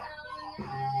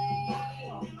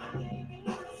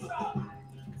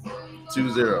 Two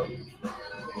zero.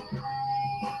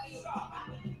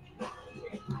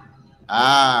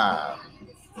 Ah.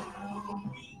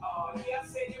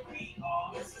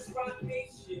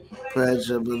 Pledge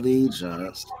of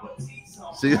Allegiance.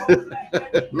 See,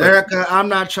 Erica, I'm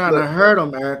not trying to hurt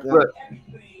him, Erica.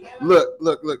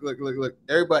 look.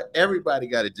 Everybody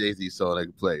got a Jay-Z song they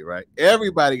can play, right?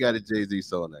 Everybody got a Jay-Z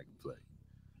song they can play.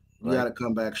 You gotta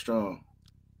come back strong.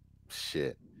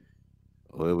 Shit.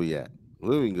 Where we at?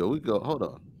 Where we go? We go. Hold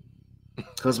on.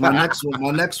 Because my next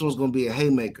one's gonna be a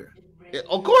haymaker. Yeah,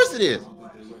 of course it is.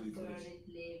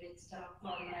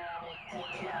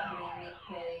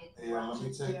 Yeah, let me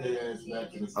take their ass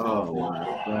back to the Oh my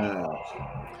god.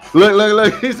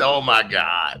 Look. He's oh my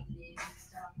god.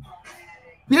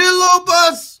 Get a little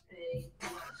bus.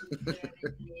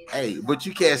 Hey, but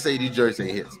you can't say these jerks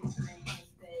ain't hits.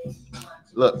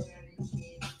 Look.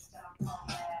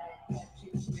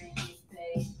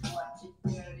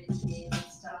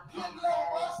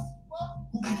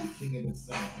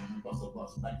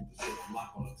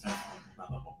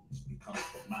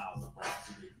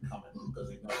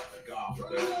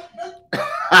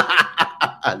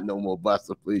 No more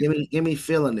Buster, please. Give me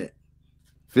feeling it.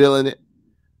 Feeling it.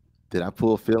 Did I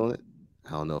pull feeling it?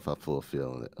 I don't know if I pulled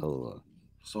feeling it. Hold on.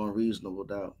 It's on Reasonable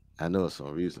Doubt. I know it's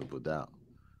on Reasonable Doubt.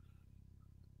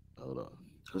 Hold on.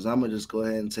 Because I'm gonna just go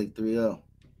ahead and take 3-0.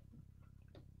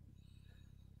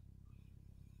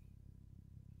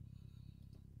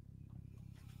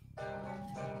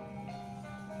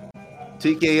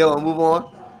 TKO and move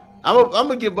on. I'm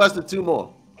gonna give Buster 2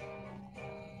 more.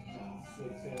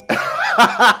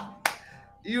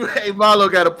 Hey,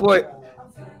 Marlo got a point.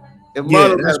 And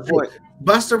Marlo got a point.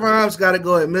 Buster Rhymes got to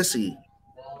go at Missy.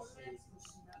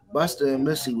 Buster and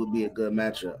Missy would be a good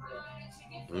matchup.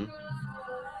 Hmm?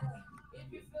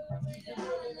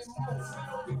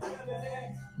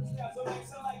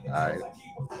 All right.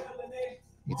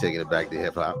 You taking it back to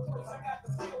hip hop.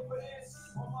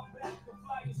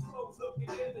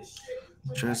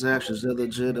 Transactions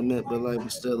illegitimate, but like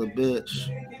it's still a bitch.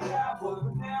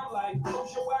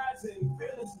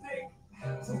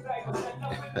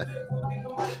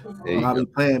 I'll be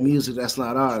playing music that's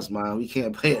not ours, man. We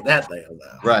can't play it that way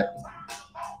loud. Right.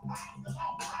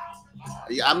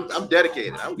 Yeah, I'm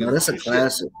dedicated. I'm No, that's a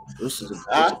classic. This is a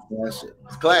classic.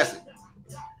 It's classic.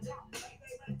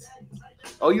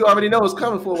 Oh, you already know it's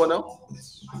coming for one though.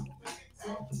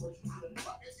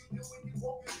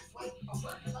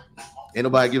 Ain't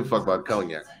nobody give a fuck about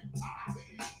cognac.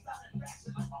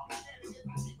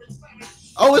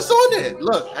 Oh, it's on there.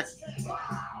 Look.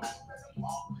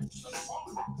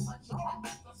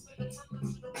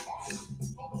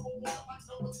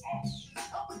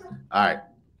 All right.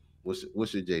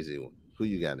 What's your Jay-Z one? Who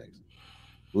you got next?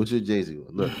 What's your Jay-Z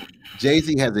one? Look,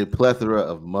 Jay-Z has a plethora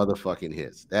of motherfucking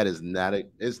hits. That is not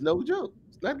it's no joke.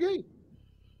 It's not a game.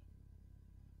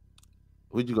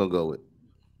 Who'd you gonna go with?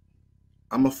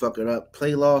 I'm gonna fuck it up.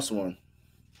 Play Lost One.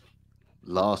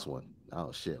 Lost One.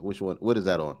 Oh shit. Which one? What is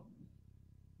that on?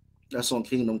 That's on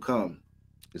Kingdom Come.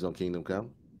 It's on Kingdom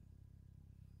Come.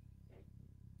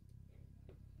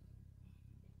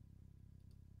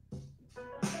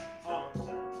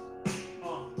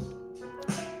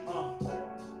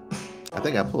 I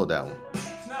think I pulled that one.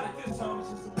 It's not a good song, it's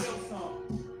just a real song.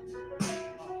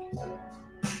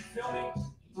 Feel me?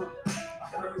 I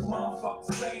heard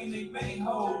motherfuckers saying they made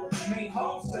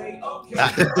hoes say, okay.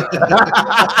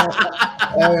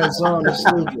 That's on the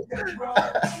stupid.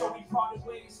 So we parted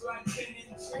ways like Ken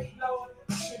and J-Lo.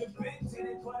 Should have been did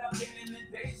it, but I've been in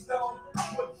the days though. I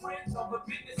put friends over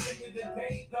business into the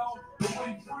day though. But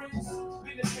when friends,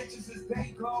 business bitches as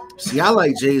they go. See, I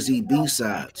like Jay-Z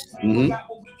B-sides. Mm-hmm.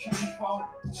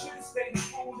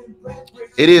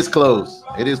 It is closed.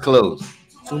 It is closed.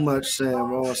 Too much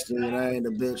Sam Austin. I ain't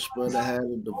a bitch, but I had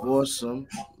to divorce him.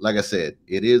 Like I said,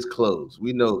 it is closed.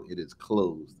 We know it is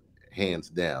closed, hands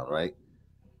down, right?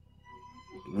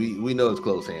 We know it's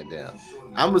closed, hands down.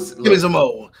 Give me some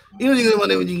more. You can give me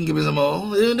money, you can give me some more.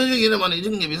 You can get the money, you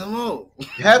can give me some more.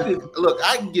 Look,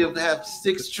 I can have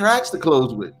 6 tracks to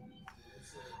close with.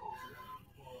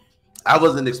 I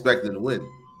wasn't expecting to win.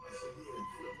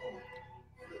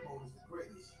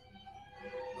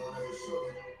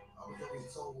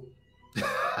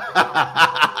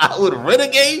 With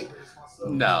Renegade?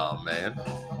 No, man.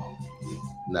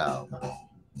 No.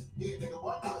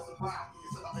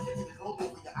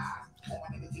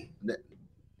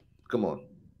 Come on.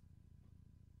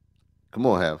 Come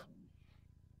on, Have.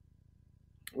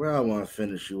 Where I want to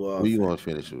finish you off. Where you want to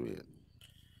finish you with?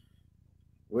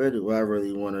 Where do I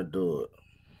really want to do it?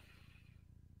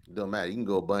 It don't matter. You can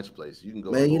go a bunch of places. You can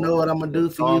go. Man, you know what I'm gonna do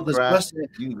for you? Because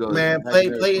you can go. Man,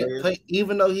 play.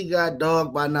 Even though he got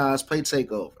dogged by Nas, play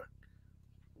Takeover.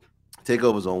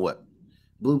 Takeover's on what?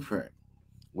 Blueprint.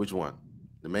 Which one?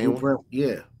 The main Blueprint, one?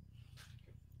 Yeah.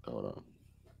 Hold on.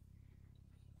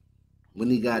 When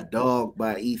he got dogged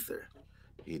by Ether.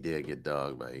 He did get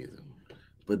dogged by Ether.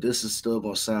 But this is still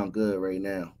gonna sound good right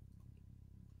now.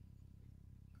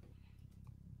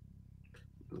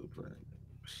 Blueprint.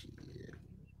 Shit.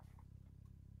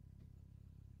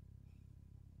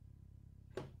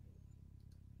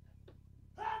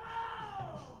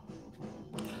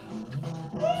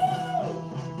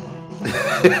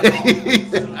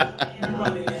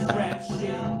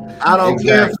 I don't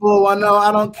care for 1 0.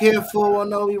 I don't care for 1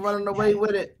 0. We running away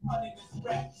with it.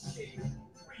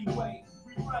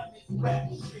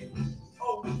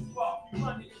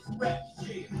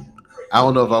 I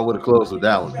don't know if I would have closed with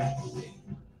that one.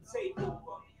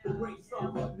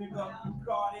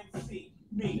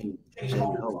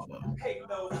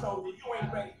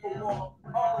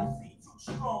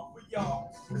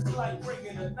 It's like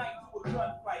bringing a knife to a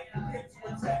gunfight, hit to a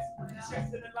test,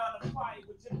 chest in the line of fire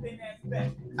with your thin ass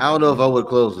vest. I don't know if I would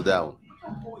close with that one.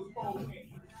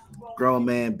 Grown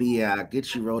man B.I.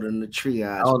 Get you rolled in the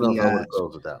triage. I don't know if I would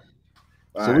close with that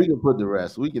one. So we can put the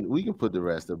rest. We can put the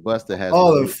rest. The Busta has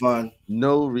all in fun.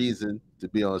 No reason to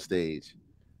be on stage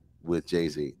with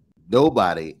Jay-Z.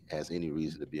 Nobody has any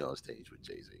reason to be on stage with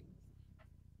Jay-Z.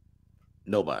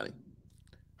 Nobody.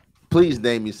 Please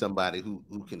name me somebody who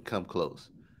can come close.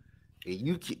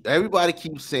 And everybody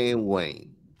keeps saying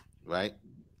Wayne, right?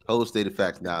 Whole state of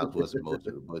facts. Nas was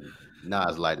emotional, but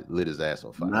Nas lit his ass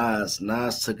on fire.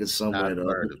 Nas took it somewhere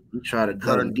though. He tried to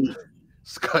cut him deep.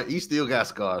 He still got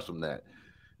scars from that.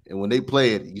 And when they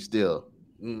play it, you still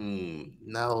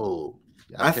no.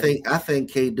 I think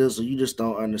K Dizzle, you just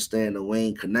don't understand the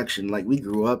Wayne connection. Like we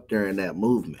grew up during that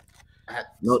movement.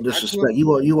 No disrespect. You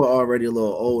were already a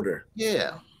little older.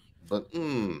 Yeah. But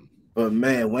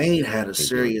man, Wayne had a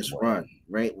serious run,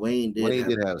 right? Wayne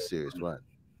did have a serious run.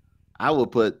 I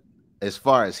would put as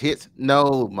far as hits.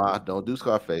 No, Ma, don't do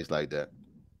Scarface like that.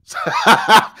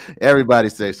 Everybody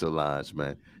say Solange,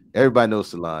 man. Everybody knows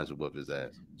Solange will whoop his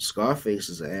ass. Scarface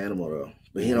is an animal though,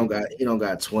 but he don't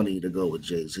got 20 to go with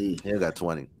Jay-Z. He got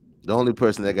 20. The only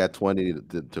person that got 20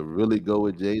 to really go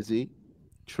with Jay-Z,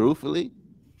 truthfully,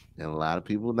 and a lot of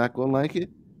people not gonna like it,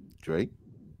 Drake.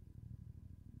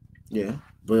 Yeah,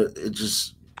 but it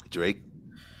just Drake.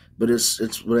 But it's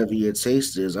whatever your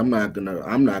taste is. I'm not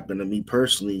gonna me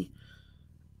personally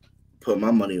put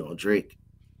my money on Drake.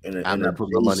 I'm not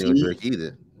putting my money on Drake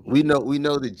either. We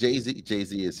know that Jay-Z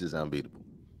is his unbeatable.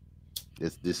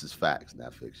 This is facts,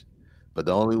 not fiction. But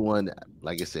the only one,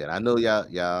 like I said, I know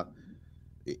y'all.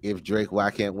 If Drake, why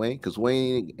can't Wayne? Because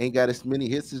Wayne ain't got as many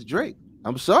hits as Drake.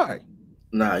 I'm sorry.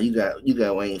 Nah, you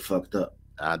got Wayne fucked up.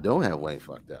 I don't have Wayne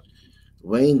fucked up.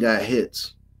 Wayne got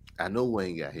hits. I know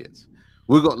Wayne got hits.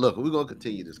 We're gonna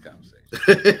continue this conversation.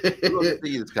 We're gonna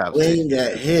continue this Wayne conversation.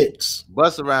 got hits.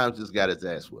 Busta Rhymes just got his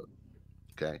ass whooped.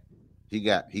 Okay, he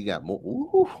got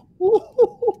more.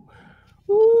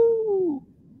 Ooh.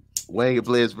 Wayne can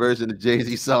play his version of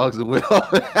Jay-Z songs and will.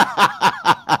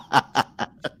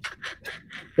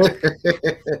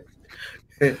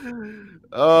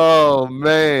 Oh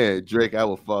man, Drake, I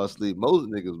would fall asleep. Most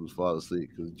niggas would fall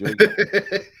asleep because Drake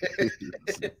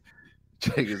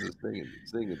is a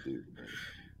singing dude. Man.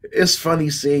 It's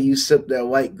funny seeing you sip that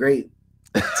white grape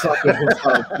talking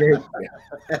about Drake.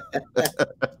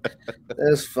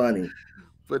 That's funny.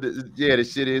 But the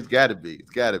shit is gotta be. It's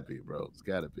gotta be, bro. It's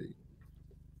gotta be.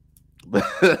 But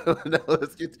no,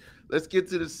 let's get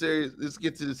to the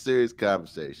serious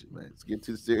conversation, man. Let's get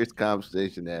to the serious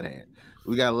conversation at hand.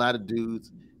 We got a lot of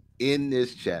dudes in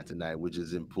this chat tonight, which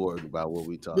is important about what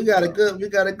we talk. We got a good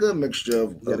mixture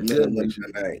of men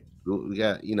tonight. We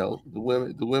got,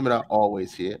 the women are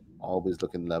always here, always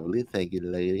looking lovely. Thank you,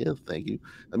 ladies. Thank you.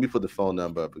 Let me put the phone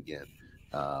number up again.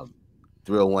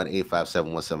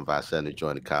 301-857-1757 to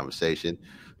join the conversation.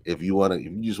 If you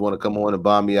just want to come on and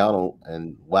bomb me out on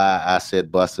and why I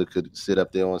said Busta could sit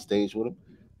up there on stage with him,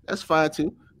 that's fine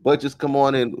too. But just come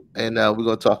on in and we're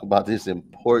gonna talk about this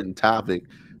important topic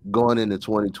going into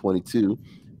 2022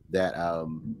 that have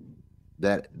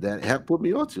put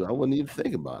me onto. I wouldn't even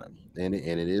think about it, and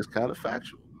it is kind of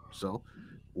factual. So,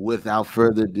 without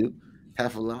further ado,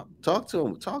 talk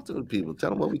to the people. Tell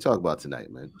them what we talk about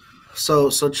tonight, man. So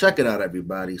check it out,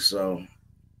 everybody. So,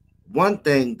 one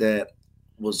thing that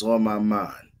was on my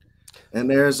mind.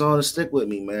 And Arizona, stick with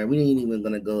me, man. We ain't even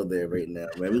gonna go there right now,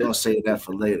 man. We're gonna save that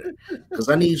for later. Because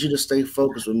I need you to stay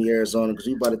focused with me, Arizona, because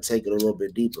we about to take it a little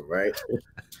bit deeper, right?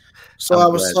 So I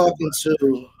was talking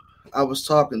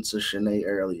to Shanae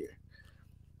earlier.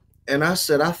 And I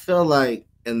said, I feel like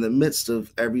in the midst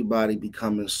of everybody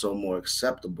becoming so more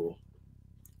acceptable,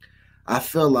 I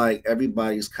feel like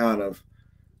everybody's kind of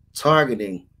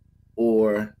targeting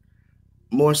or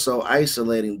more so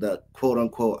isolating the quote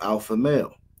unquote alpha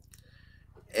male.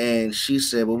 And she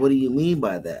said, well, what do you mean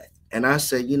by that? And I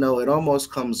said, it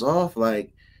almost comes off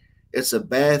like it's a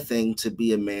bad thing to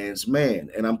be a man's man.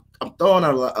 And I'm throwing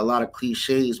out a lot of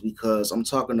cliches because I'm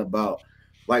talking about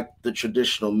like the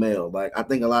traditional male. Like I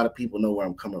think a lot of people know where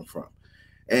I'm coming from.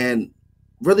 And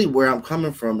really where I'm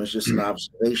coming from is just an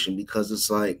observation because it's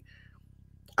like,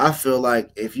 I feel like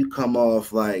if you come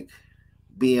off like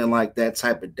being like that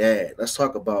type of dad, let's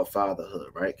talk about fatherhood,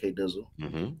 right, K Dizzle?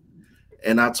 Mm-hmm.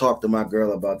 And I talked to my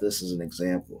girl about this as an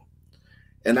example.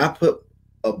 And I put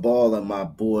a ball in my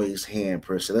boy's hand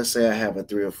per se. Let's say I have a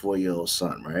 3 or 4-year-old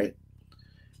son, right?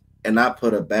 And I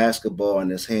put a basketball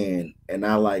in his hand and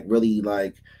I really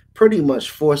pretty much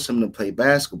force him to play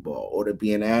basketball or to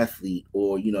be an athlete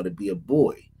or, to be a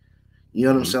boy. You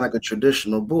know what I'm saying? Like a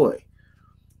traditional boy.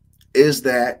 Is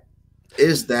that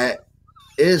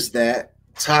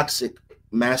toxic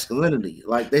masculinity?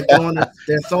 Like they're throwing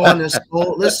this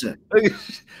whole listen.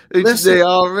 They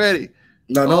already.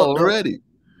 No,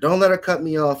 don't let her cut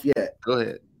me off yet. Go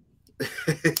ahead.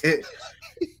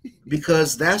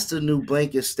 Because that's the new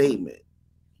blanket statement.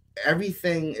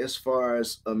 Everything as far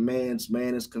as a man's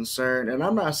man is concerned, and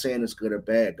I'm not saying it's good or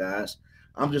bad, guys.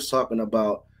 I'm just talking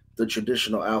about the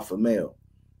traditional alpha male.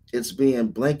 It's being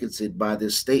blanketed by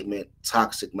this statement,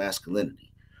 toxic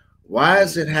masculinity. Why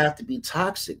does it have to be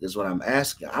toxic is what I'm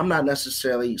asking. I'm not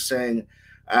necessarily saying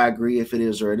I agree if it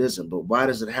is or it isn't, but why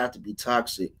does it have to be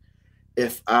toxic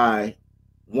if I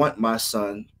want my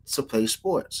son to play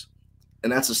sports?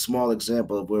 And that's a small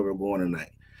example of where we're going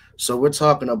tonight. So we're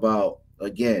talking about,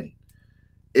 again,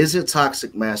 is it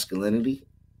toxic masculinity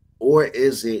or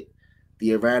is it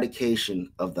the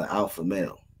eradication of the alpha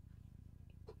male?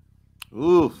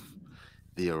 Oof,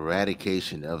 the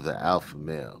eradication of the alpha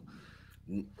male.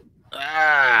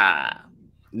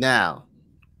 Now,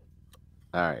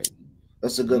 all right.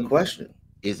 That's a good question.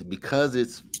 Is it because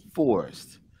it's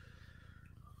forced?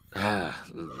 Now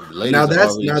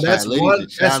that's one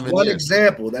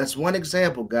example. That's one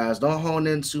example, guys. Don't hone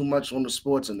in too much on the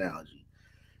sports analogy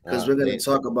because we're going to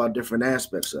talk about different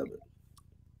aspects of it.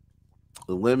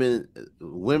 The women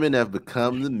have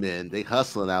become the men. They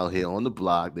hustling out here on the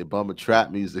block. They bumping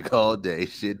trap music all day.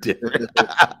 Shit different.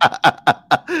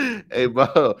 Hey,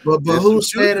 bro. But who's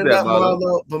standing up,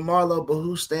 Marlo? But Marlo,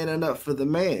 who's standing up for the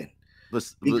man?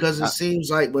 Because it seems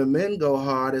like when men go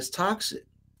hard, it's toxic.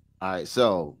 All right,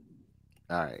 so,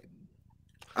 all right.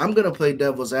 I'm gonna play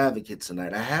devil's advocate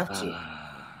tonight. I have to.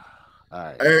 All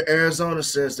right. Arizona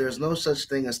says there's no such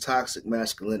thing as toxic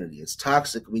masculinity. It's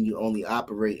toxic when you only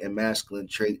operate in masculine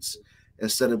traits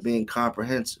instead of being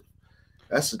comprehensive.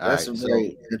 All That's right. a So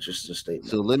very interesting so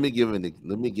statement. let me give an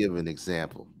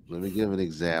example. Let me give an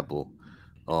example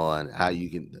on how you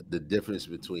can the difference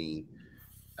between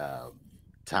um,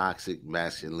 toxic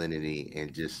masculinity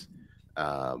and just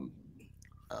um,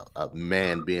 a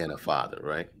man being a father,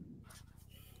 right?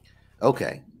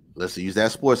 Okay, let's use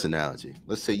that sports analogy.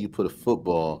 Let's say you put a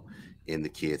football in the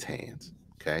kid's hands,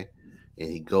 okay, and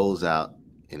he goes out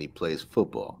and he plays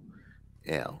football.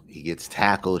 Now he gets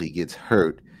tackled, he gets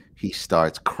hurt, he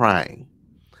starts crying.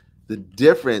 The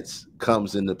difference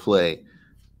comes into play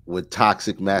with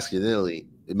toxic masculinity.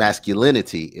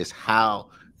 Masculinity is how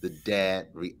the dad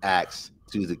reacts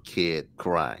to the kid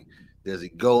crying. Does he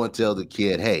go and tell the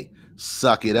kid, "Hey,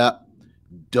 suck it up,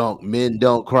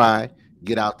 don't cry,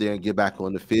 get out there and get back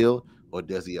on the field," or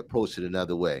does he approach it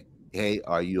another way? "Hey,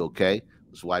 are you okay?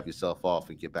 Let's wipe yourself off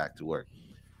and get back to work."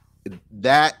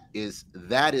 That is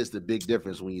the big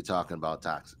difference when you're talking about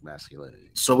toxic masculinity.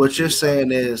 So what you're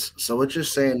saying is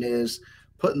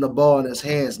putting the ball in his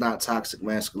hands not toxic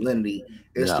masculinity.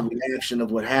 It's the No, reaction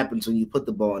of what happens when you put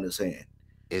the ball in his hand.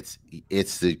 it's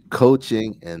it's the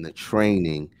coaching and the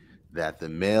training that the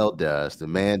male does, the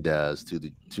man does to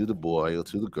the boy or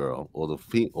to the girl, or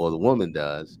or the woman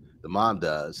does, the mom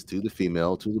does to the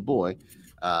female, to the boy.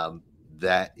 Um,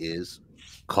 that is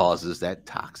causes that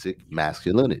toxic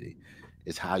masculinity.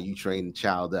 It's how you train the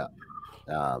child up.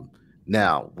 Um,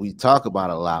 Now we talk about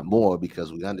it a lot more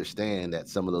because we understand that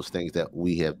some of those things that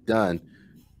we have done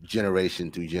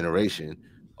generation through generation,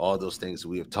 all those things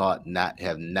we have taught not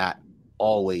have not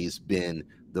always been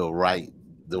the right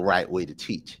way to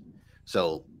teach.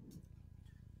 So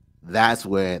that's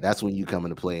when you come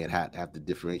into play and have to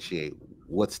differentiate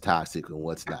what's toxic and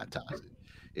what's not toxic.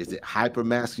 Is it hyper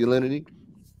masculinity?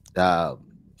 Uh,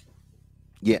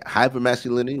 yeah, hyper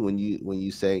masculinity. When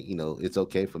you say it's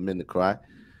okay for men to cry,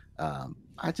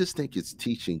 I just think it's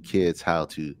teaching kids how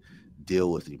to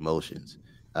deal with emotions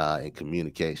and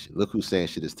communication. Look who's saying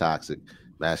shit is toxic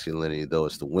masculinity, though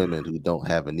it's the women who don't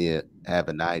have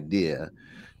an idea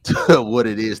to what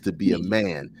it is to be a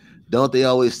man. Don't they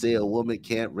always say a woman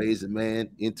can't raise a man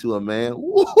into a man?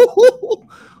 Woo,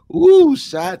 ooh,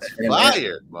 shots And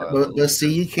fired, but Marlo.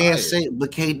 see, you Shots can't fired. say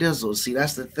but K Dizzle. See,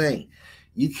 that's the thing.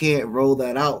 You can't roll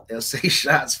that out and say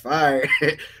shots fired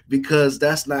because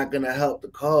that's not gonna help the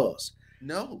cause.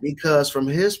 No. Because from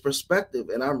his perspective,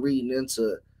 and I'm reading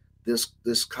into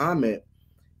this comment,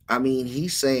 I mean,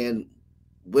 he's saying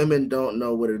women don't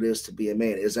know what it is to be a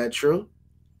man. Is that true?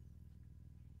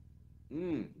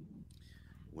 Mm.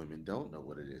 Women don't know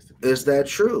what it is to be a Is that man.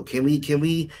 true? Can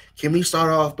we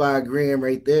start off by agreeing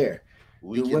right there?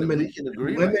 We can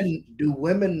agree right here. Do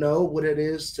women know what it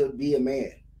is to be a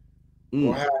man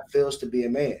or Mm. how it feels to be a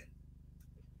man?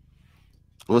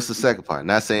 What's the second part?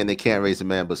 Not saying they can't raise a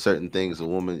man, but certain things a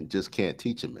woman just can't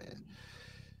teach a man.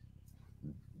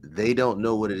 They don't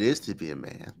know what it is to be a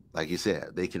man. Like you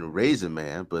said, they can raise a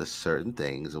man, but certain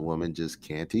things a woman just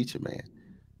can't teach a man.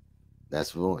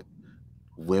 That's the point.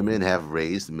 Women have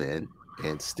raised men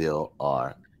and still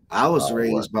are what? I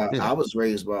Men. was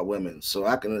raised by women, so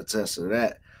I can attest to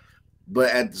that. But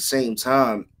at the same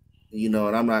time, and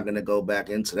I'm not going to go back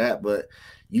into that, but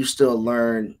you still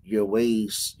learn your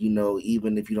ways,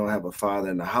 even if you don't have a father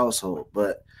in the household.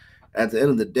 But at the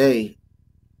end of the day,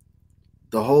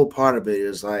 the whole part of it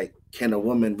is like, can a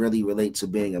woman really relate to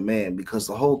being a man? Because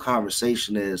the whole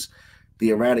conversation is the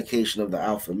eradication of the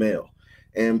alpha male.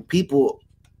 And people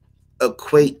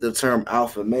equate the term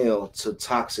alpha male to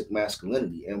toxic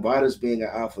masculinity. And why does being an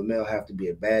alpha male have to be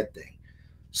a bad thing?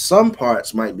 Some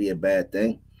parts might be a bad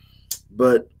thing,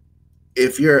 but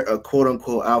if you're a quote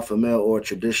unquote alpha male or a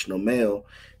traditional male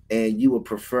and you would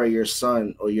prefer your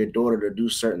son or your daughter to do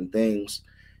certain things,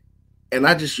 and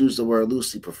I just use the word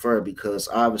loosely prefer because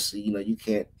obviously, you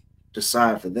can't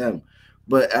decide for them.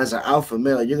 But as an alpha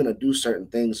male, you're gonna do certain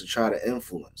things to try to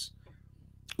influence.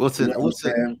 What's You it? know what I'm What's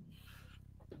it? saying?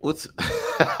 What's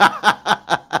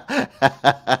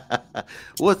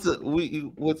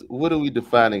what are we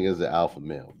defining as an alpha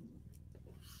male?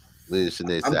 Listen,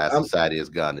 they I'm, say our I'm society has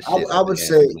gone to I, shit I at the would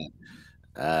hands of say men.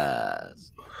 Uh,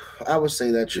 I would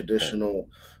say Good point.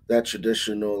 that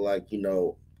traditional, like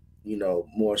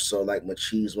more so like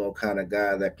machismo kind of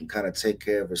guy that can kind of take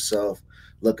care of himself,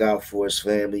 look out for his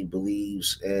family,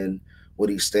 believes in what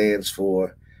he stands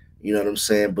for. You know what I'm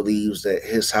saying? Believes that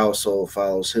his household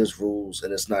follows his rules,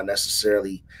 and it's not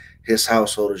necessarily his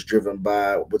household is driven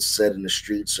by what's said in the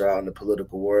streets or out in the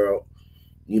political world.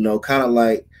 Kind of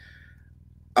like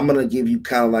I'm gonna give you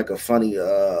kind of like a funny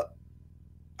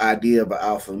idea of an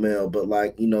alpha male, but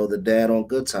like the dad on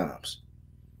Good Times.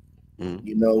 Mhm.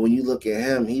 You know, when you look at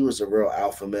him, he was a real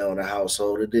alpha male in the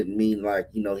household. It didn't mean like,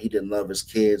 he didn't love his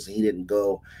kids and he didn't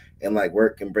go and like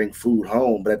work and bring food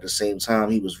home. But at the same time,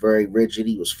 he was very rigid.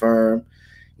 He was firm.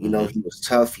 Mhm. He was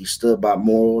tough. He stood by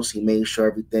morals. He made sure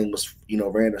everything was,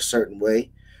 ran a certain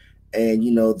way. And,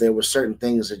 there were certain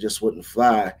things that just wouldn't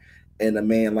fly in a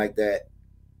man like that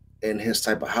in his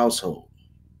type of household.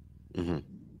 Mhm.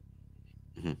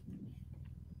 Mhm.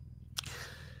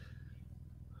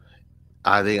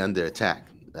 Are they under attack?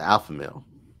 The alpha male.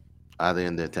 Are they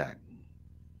under attack?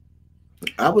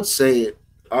 I would say,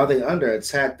 are they under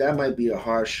attack? That might be a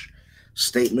harsh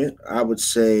statement. I would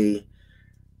say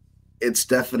it's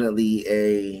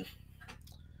definitely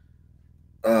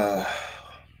uh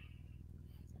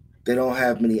they don't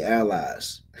have many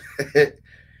allies.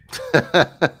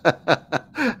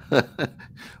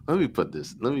 Let me put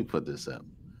this up.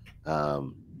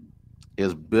 Um,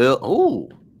 is Bill? Oh,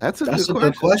 that's a good That's a good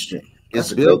question. question. Is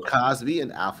That's a Bill great. Cosby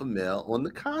an alpha male on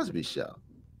the Cosby Show?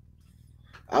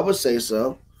 I would say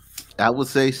so. I would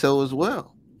say so as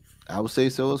well. I would say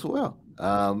so as well.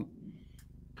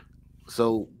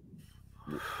 So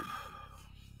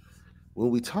when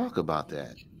we talk about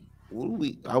that, what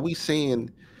are we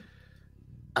saying?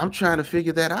 I'm trying to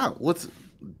figure that out. What's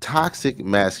toxic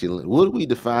masculinity? What do we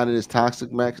define as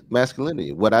toxic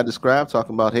masculinity? What I described,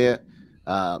 talking about here,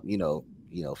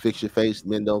 fix your face,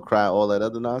 men don't cry, all that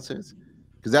other nonsense.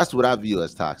 Because that's what I view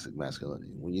as toxic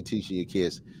masculinity. When you're teaching your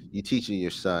kids, you're teaching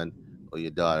your son or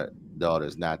your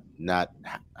daughters not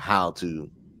how to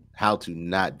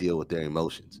not deal with their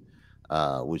emotions,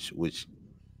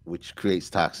 which creates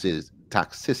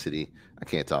toxicity. I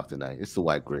can't talk tonight. It's the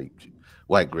white grape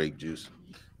juice.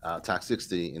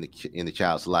 Toxicity in the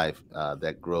child's life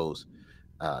that grows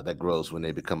when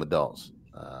they become adults.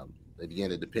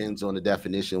 Again, it depends on the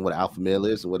definition what alpha male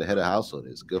is and what the head of household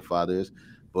is. Good father is,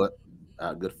 but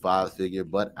good father figure,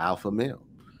 but alpha male.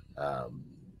 Um,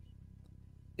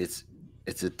 it's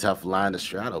it's a tough line to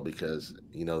straddle because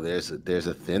there's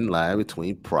a thin line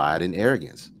between pride and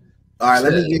arrogance. All You right,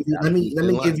 let said me give it. you let That's me a let thin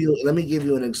me line. give you let me give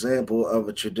you an example of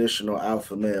a traditional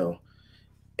alpha male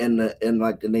in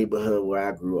like the neighborhood where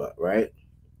I grew up, right?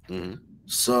 Hmm.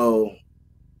 So,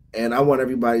 and I want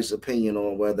everybody's opinion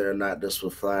on whether or not this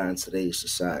would fly in today's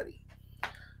society.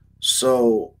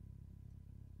 So,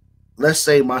 let's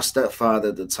say my stepfather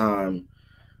at the time,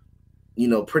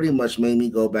 pretty much made me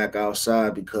go back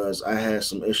outside because I had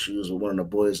some issues with one of the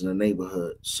boys in the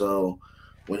neighborhood. So,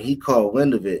 when he caught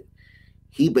wind of it,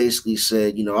 he basically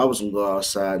said, I was gonna go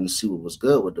outside and see what was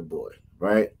good with the boy,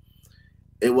 right?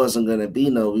 It wasn't gonna be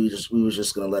no, we was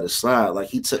just gonna let it slide. Like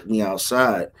he took me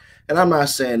outside, and I'm not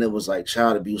saying it was like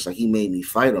child abuse, like he made me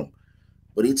fight him,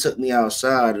 but he took me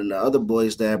outside, and the other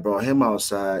boys that brought him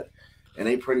outside, and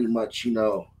they pretty much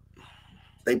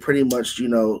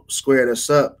squared us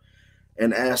up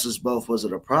and asked us both, was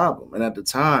it a problem? And at the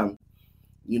time,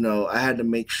 I had to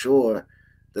make sure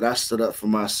that I stood up for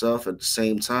myself at the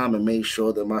same time and made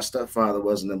sure that my stepfather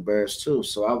wasn't embarrassed too.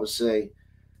 So I would say,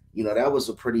 that was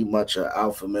a pretty much an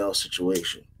alpha male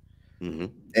situation. Hmm.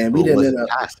 And we But didn't was end it up.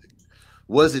 toxic?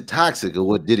 Was it toxic, or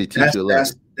what did it teach That's you a that's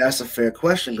lesson? that's a fair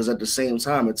question because at the same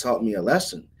time it taught me a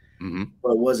lesson. Hmm.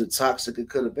 But was it toxic? It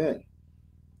could have been.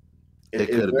 It, It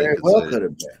it could have been very well considered. could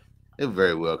have been. It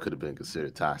very well could have been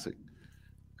considered toxic.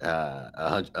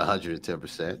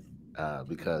 110%,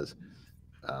 because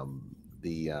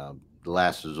the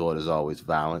last resort is always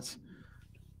violence.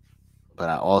 But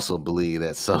I also believe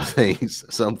that some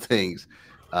things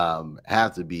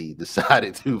have to be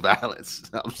decided through violence.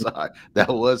 I'm sorry, it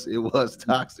was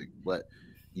toxic, but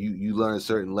you learn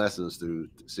certain lessons through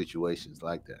situations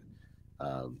like that.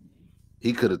 Um,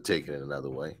 he could have taken it another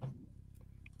way,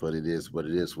 but it is what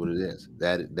it is. What it is.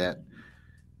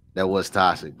 That was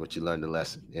toxic, but you learned the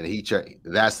lesson, and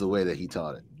that's the way that he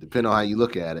taught it. Depending on how you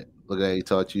look at it, look at how he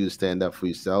taught you to stand up for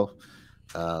yourself.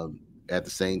 Um, at the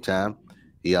same time,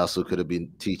 he also could have been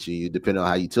teaching you, depending on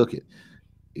how you took it,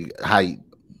 how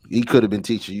he could have been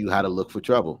teaching you how to look for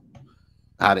trouble,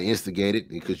 how to instigate it,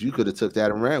 because you could have took that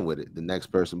and ran with it. The next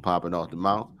person popping off the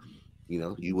mouth,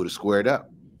 you would have squared up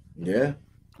Yeah.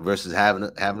 versus having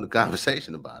a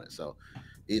conversation about it. So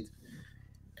it,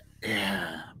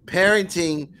 yeah,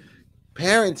 parenting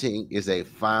is a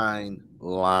fine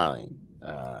line,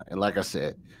 and like I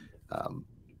said, um,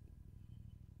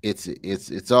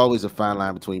 it's always a fine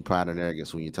line between pride and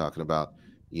arrogance when you're talking about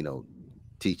you know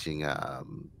teaching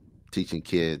teaching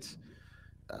kids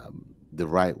the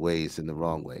right ways and the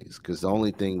wrong ways, because the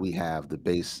only thing we have to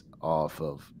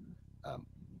um,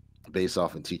 base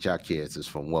off and teach our kids is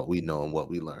from what we know and what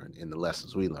we learn and the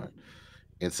lessons we learn,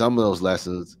 and some of those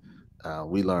lessons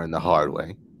we learn the hard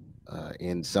way.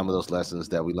 And some of those lessons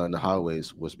that we learned the hard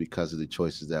ways was because of the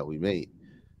choices that we made.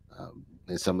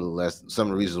 And some of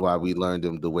the reasons why we learned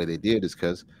them the way they did is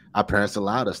because our parents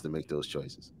allowed us to make those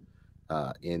choices.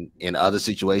 In other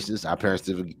situations, our parents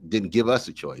didn't give us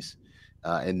a choice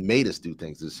and made us do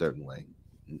things a certain way.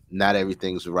 Not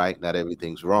everything's right, not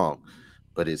everything's wrong,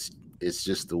 but it's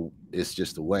just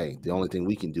the way. The only thing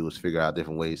we can do is figure out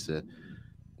different ways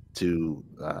to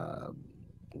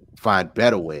find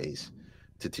better ways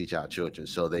to teach our children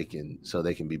so they can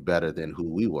be better than who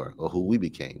we were or who we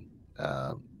became.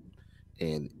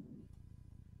 And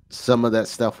some of that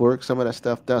stuff works, some of that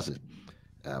stuff doesn't.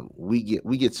 We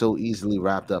get so easily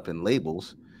wrapped up in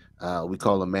labels. We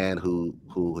call a man who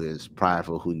is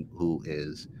prideful, who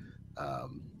is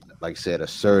like I said,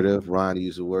 assertive. Ron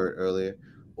used the word earlier,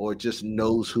 or just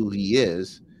knows who he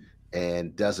is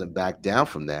and doesn't back down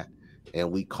from that,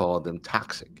 and we call them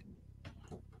toxic.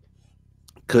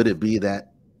 Could it be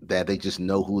that they just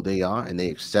know who they are and they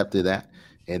accepted that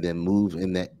and then move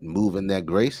in that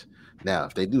grace? Now,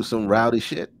 if they do some rowdy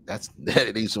shit, that's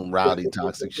they do some rowdy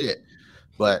toxic shit.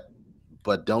 But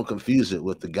don't confuse it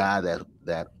with the guy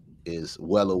that is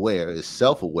well aware, is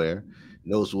self aware,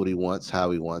 knows what he wants, how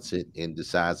he wants it, and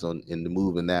decides on in the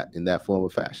move in that form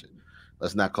of fashion.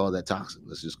 Let's not call that toxic.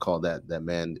 Let's just call that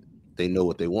man. They know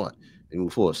what they want and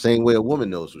move forward. Same way a woman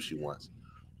knows what she wants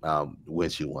when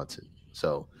she wants it.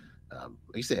 So, like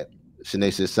you said,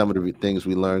 Shanae says some of the things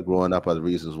we learned growing up are the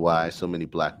reasons why so many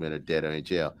black men are dead or in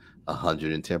jail.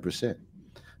 110%.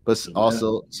 But Yeah.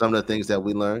 also some of the things that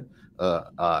we learn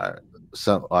are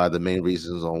the main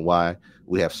reasons on why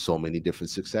we have so many different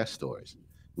success stories.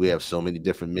 We have so many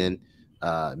different men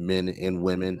and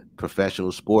women,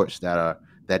 professional sports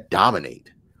that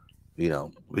dominate.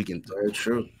 We can. Very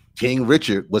true. King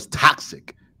Richard was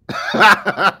toxic.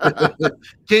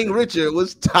 King Richard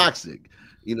was toxic.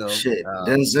 You know, Shit. um,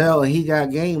 Denzel and He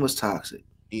Got Game was toxic.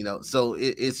 so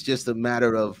it's just a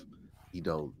matter of, you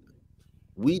know,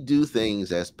 we do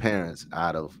things as parents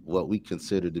out of what we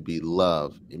consider to be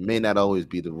love. It may not always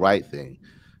be the right thing,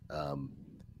 um,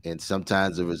 and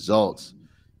sometimes the results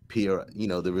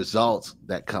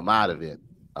that come out of it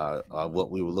are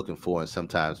what we were looking for, and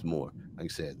sometimes more. Like I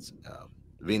said,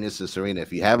 Venus and Serena.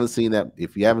 If you haven't seen that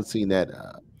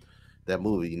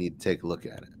movie, you need to take a look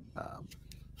at it.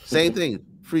 Same thing.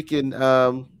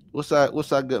 Freaking what's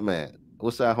our good man?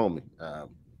 What's our homie?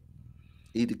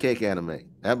 Eat the Cake anime.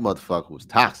 That motherfucker was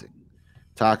toxic.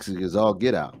 Toxic as all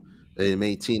get out. It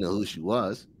made Tina who she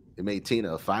was. It made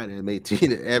Tina a fighter. It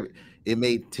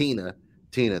made Tina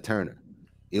Turner.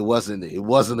 It wasn't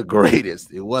the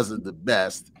greatest. It wasn't the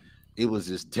best. It was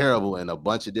just terrible in a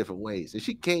bunch of different ways. And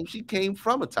she came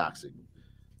from a toxic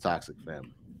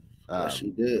family. Yes,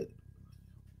 she did.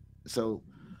 So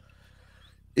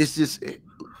it's just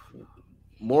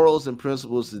morals and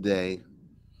principles today.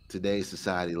 Today's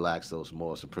society lacks those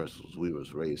morals and principles we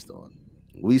was raised on.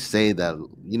 We say that,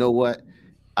 you know what,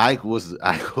 Ike was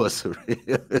a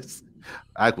realist.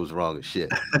 Ike was wrong as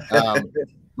shit.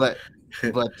 But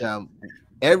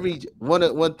every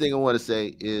one thing I want to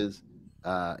say is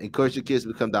encourage your kids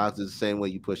to become doctors the same way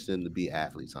you push them to be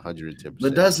athletes, 110%.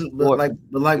 But doesn't Or but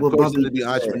like what encourage them Bumpy to be said.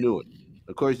 entrepreneurs.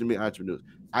 Encourage them to be entrepreneurs.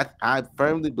 I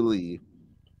firmly believe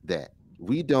that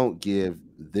we don't give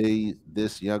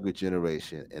this younger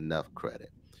generation enough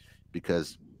credit,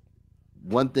 because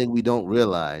one thing we don't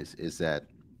realize is that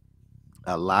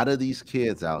a lot of these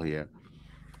kids out here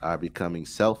are becoming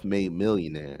self-made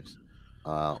millionaires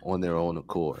on their own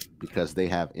accord because they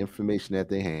have information at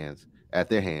their hands,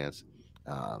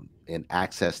 and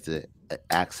access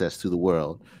to the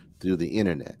world through the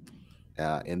internet,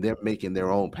 and they're making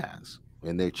their own paths,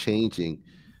 and they're changing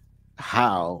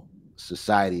how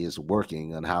society is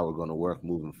working and how we're going to work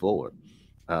moving forward.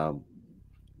 Um,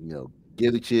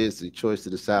 give the kids the choice to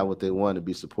decide what they want to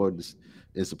be supported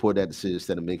and support that decision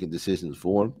instead of making decisions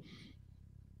for them.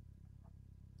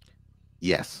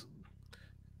 Yes.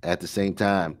 At the same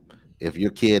time, if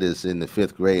your kid is in the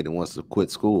fifth grade and wants to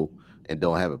quit school and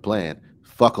don't have a plan,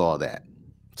 fuck all that.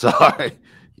 Sorry,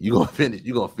 you gonna finish.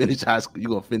 You gonna finish high school. You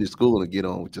gonna finish school and get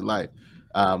on with your life.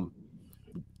 Um,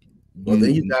 Well,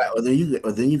 then you you,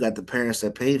 got, then you got the parents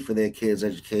that paid for their kids'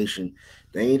 education.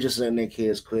 They ain't just letting their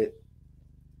kids quit.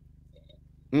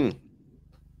 mm,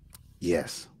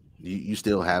 yes, you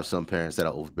still have some parents that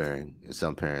are overbearing and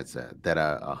some parents that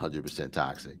are 100%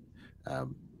 toxic.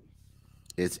 Um,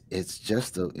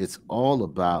 it's all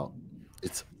about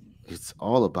it's it's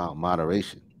all about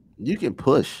moderation. You can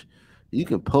push, you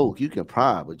can poke, you can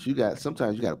prod, but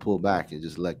sometimes you got to pull back and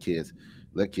just let kids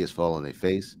fall on their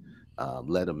face,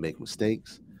 let them make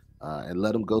mistakes, and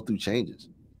let them go through changes.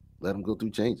 Let them go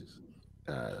through changes.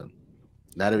 Uh,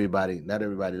 not everybody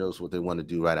knows what they want to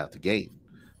do right out the gate,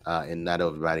 and not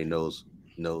everybody knows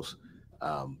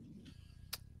um,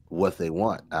 what they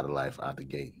want out of life out the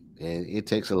gate. And it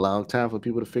takes a long time for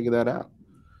people to figure that out.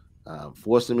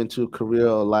 Force them into a career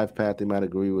or life path they might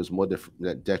agree was more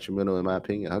detrimental, in my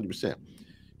opinion. 100%.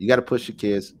 You got to push your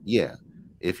kids. Yeah,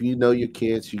 if you know your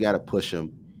kids, you got to push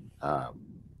them. Um,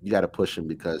 you got to push them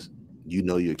because you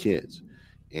know your kids,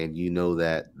 and you know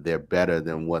that they're better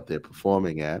than what they're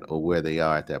performing at or where they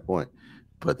are at that point.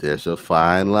 But there's a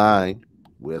fine line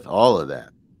with all of that.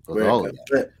 With Where it all of comes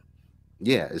that, fit.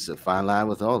 yeah, it's a fine line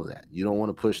with all of that. You don't want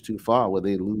to push too far where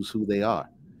they lose who they are,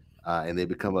 and they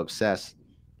become obsessed.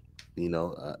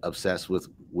 Obsessed with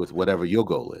whatever your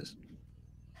goal is.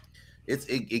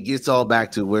 It gets all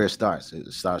back to where it starts.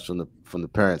 It starts from the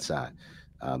parent side.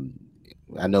 Um,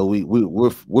 I know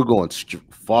we're going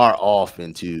far off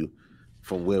into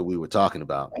from where we were talking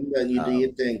about. I'm letting you do Um,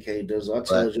 your thing, K Dizzle. I but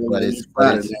told you I'm but letting it's you but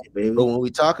fly it's tonight, but baby. when we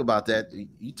talk about that,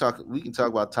 we can talk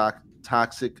about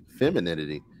toxic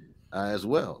femininity as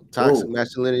well, toxic Oh,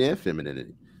 masculinity and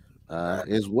femininity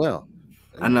as well.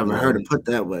 I never You heard know, it put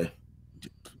that way.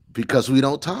 because we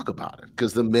don't talk about it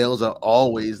because the males are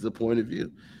always the point of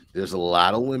view. There's a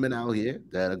lot of women out here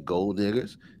that are gold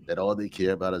diggers that all they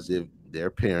care about is if their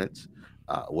parents,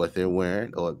 what they're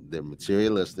wearing, or they're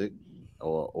materialistic,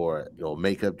 or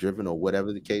makeup driven, or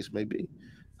whatever the case may be,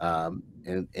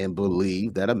 and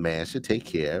believe that a man should take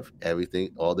care of everything,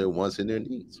 all their wants and their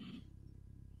needs.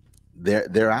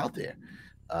 They're out there,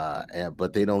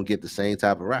 but they don't get the same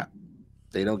type of rap.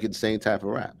 They don't get the same type of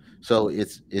rap. So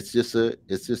it's just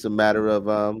a matter of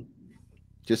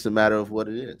what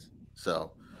it is.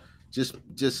 So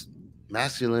just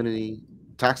masculinity,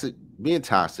 toxic being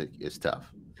toxic is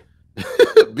tough.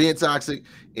 Being toxic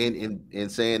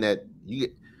and saying that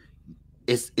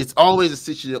it's always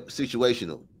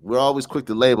situational. We're always quick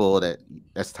to label that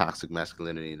that's toxic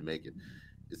masculinity to make it.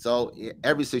 It's all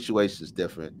every situation is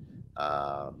different.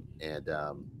 And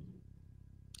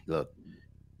Look,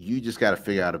 you just got to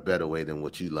figure out a better way than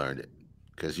what you learned it,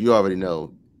 because you already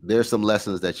know there's some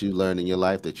lessons that you learned in your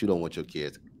life that you don't want your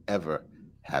kids ever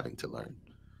having to learn.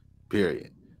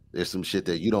 Period. There's some shit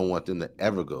that you don't want them to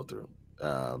ever go through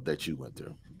that you went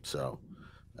through. So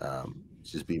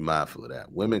just be mindful of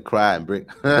that. Women cry and bring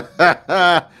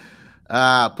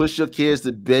push your kids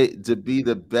to be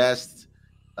the best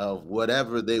of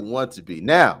whatever they want to be.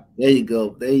 Now, There you go,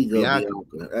 Bianca,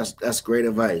 Bianca. That's great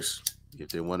advice. if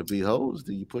they want to be hoes,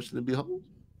 do you push them to be hoes?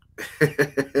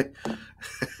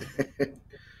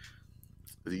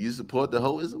 Do you support the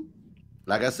hoism?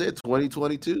 Like I said,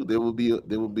 2022, there will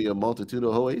be a multitude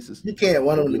of hoases. You can't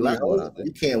want There'll them be to a be lot going hoes. on there.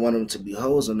 You can't want them to be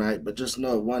hoes tonight, but just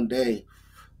know one day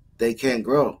they can't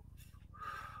grow.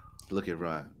 Look at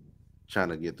Ryan trying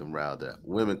to get them riled up.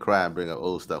 Women cry and bring up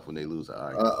old stuff when they lose an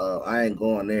argument. I ain't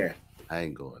going there. I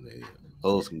ain't going there. Yet.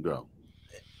 Hoes can grow.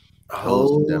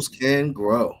 Hoes can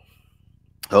grow.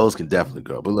 Hoes can definitely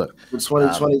grow. But look, For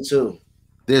 2022.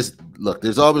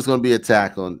 there's always going to be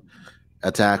attack on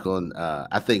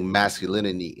I think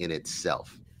masculinity in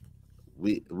itself.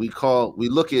 We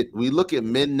look at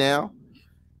men now.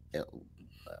 uh,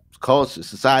 Culture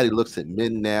society looks at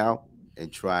men now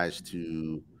and tries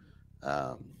to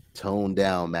tone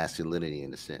down masculinity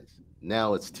in a sense.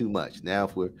 Now it's too much. Now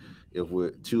if we're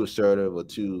too assertive or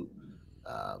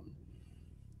um,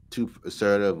 too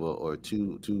assertive or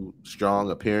too strong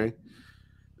appearing,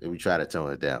 and we try to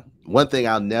tone it down. One thing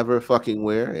I'll never fucking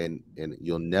wear, and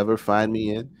you'll never find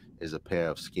me in, is a pair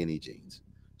of skinny jeans.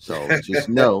 So just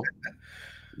know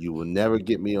you will never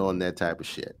get me on that type of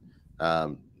shit.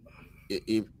 Um,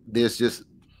 if there's just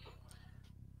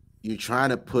you're trying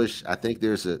to push, I think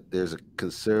there's a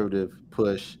conservative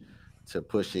push to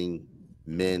pushing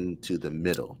men to the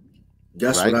middle,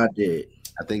 That's what right? I did.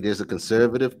 I think there's a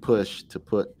conservative push to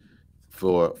put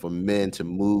for men to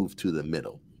move to the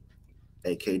middle.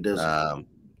 AK Dizzle. Um,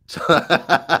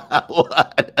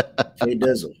 what? K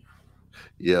Dizzle.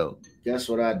 Yo, Guess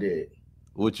what I did?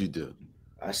 what you do?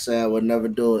 I said I would never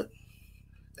do it.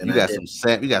 And You I got did.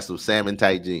 some salmon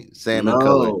tight jeans, salmon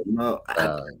colored No.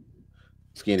 uh,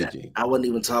 skinny jeans. I wasn't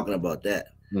even talking about that.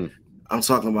 Hmm. I'm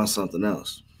talking about something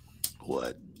else.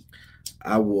 What?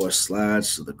 I wore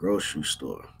slides to the grocery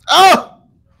store. Oh,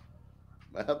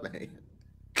 my man.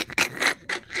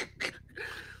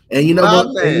 And you know My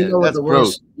what? And you man, know what that's the gross.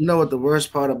 worst? You know what the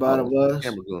worst part about it Oh, was?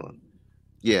 camera going.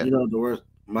 Yeah. You know the worst.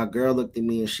 My girl looked at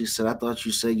me and she said, "I thought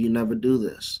you said you never do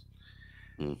this."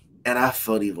 Hmm. And I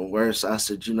felt even worse. I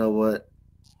said, "You know what?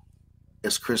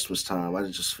 It's Christmas time. I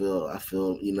Hey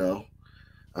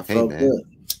felt man, good."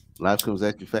 life comes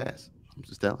at you fast. I'm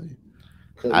just telling you.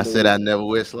 I said I never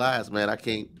wear slides, man. I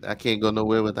can't go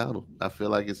nowhere without them. I feel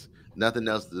like it's nothing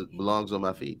else that belongs on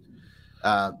my feet.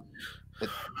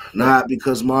 Not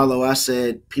because Marlo, I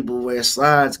said people wear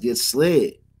slides get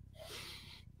slid.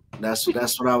 That's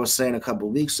what I was saying a couple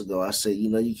of weeks ago. I said,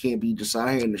 you can't be just out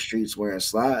here in the streets wearing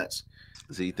slides.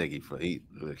 See, he think he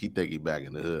back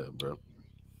in the hood, bro.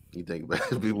 He think about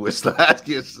people with slides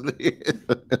get slid.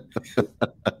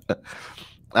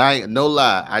 I ain't no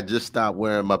lie. I just stopped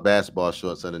wearing my basketball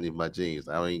shorts underneath my jeans.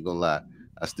 I ain't gonna lie.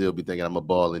 I still be thinking I'm a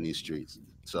ball in these streets.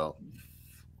 So,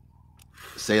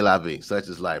 say la vie. Such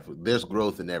is life. There's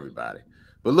growth in everybody.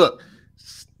 But look,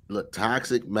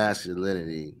 toxic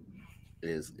masculinity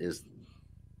is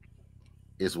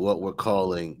what we're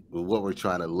calling, what we're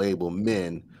trying to label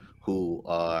men who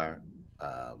are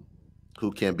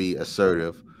who can be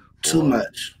assertive, too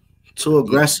much, too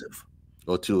aggressive,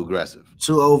 or too aggressive,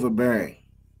 too overbearing.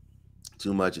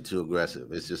 Too much or too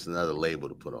aggressive. It's just another label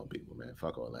to put on people, man.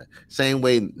 Fuck all that. Same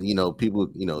way,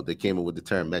 people, they came up with the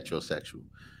term metrosexual.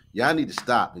 Y'all need to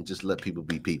stop and just let people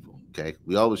be people, okay?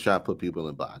 We always try to put people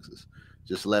in boxes.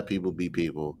 Just let people be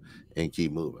people and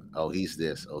keep moving. Oh, he's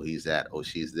this. Oh, he's that. Oh,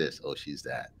 she's this. Oh, she's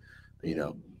that. Yeah.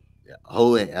 A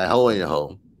hoe ain't a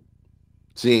hoe.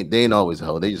 See, they ain't always a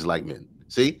hoe. They just like men.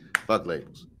 See? Fuck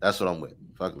labels. That's what I'm with.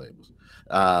 Fuck labels.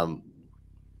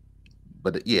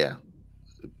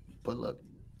 But look,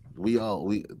 we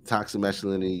toxic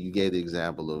masculinity. You gave the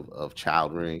example of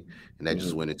child rearing, and that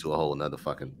just went into a whole nother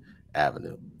fucking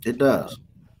avenue. It does.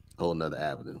 Whole nother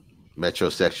avenue.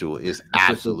 Metrosexual is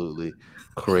absolutely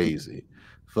crazy.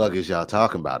 Fuck is y'all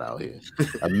talking about out here?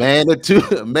 A man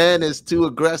is too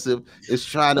aggressive is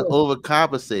trying to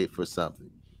overcompensate for something.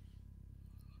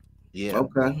 Yeah.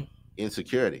 Okay.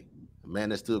 Insecurity. A man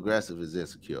that's too aggressive is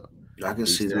insecure. I can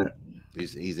see that.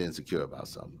 He's insecure about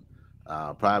something.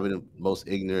 Probably the most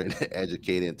ignorant,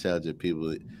 educated, intelligent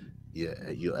people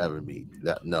you'll ever meet.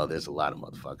 No, there's a lot of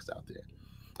motherfuckers out there.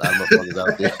 A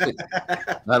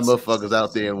lot of motherfuckers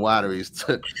out there in wineries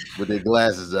with their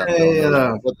glasses up. Hey,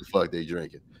 what the fuck they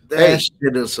drinking? That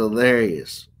shit is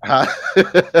hilarious.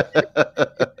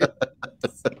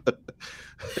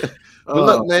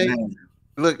 Look, man.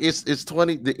 Look, it's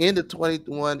 20. The end of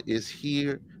 2021 is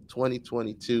here.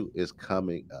 2022 is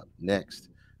coming up next.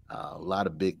 A lot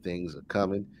of big things are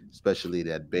coming, especially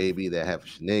that baby that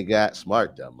Shanae got.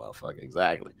 Smart, dumb motherfucker.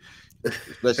 Exactly.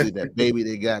 Especially that baby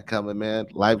they got coming, man.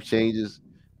 Life changes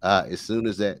as soon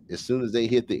as they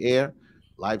hit the air.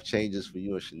 Life changes for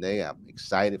you and Shanae. I'm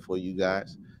excited for you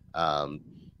guys, and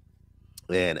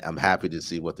I'm happy to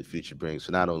see what the future brings.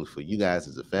 For not only for you guys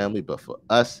as a family, but for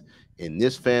us in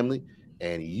this family,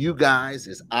 and you guys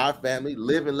as our family.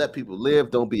 Live and let people live.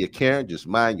 Don't be a Karen. Just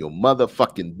mind your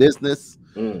motherfucking business.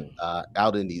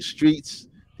 Out in these streets,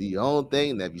 do your own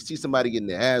thing. Now, if you see somebody getting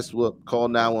their ass whooped, call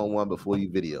 911 before you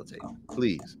videotape.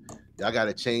 Please, y'all got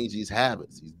to change these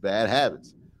habits, these bad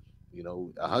habits.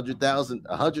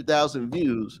 100,000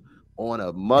 views on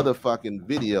a motherfucking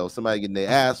video, somebody getting their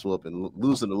ass whooped and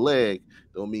losing a leg,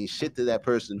 don't mean shit to that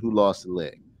person who lost a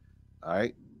leg. All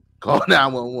right, call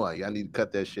 911. Y'all need to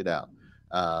cut that shit out.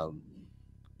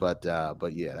 But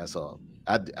yeah, that's all.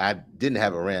 I didn't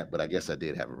have a rant, but I guess I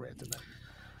did have a rant tonight.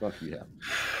 Fuck you, yeah.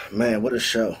 Man, what a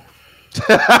show.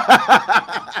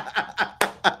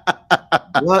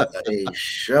 What a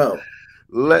show.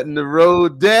 Letting the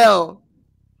road down.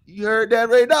 You heard that,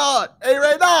 Raynard? Hey,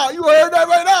 Raynard, you heard that,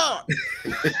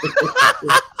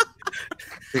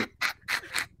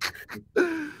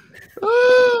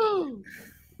 Raynard?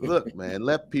 Look, man,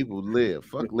 let people live.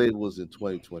 Fuck labels in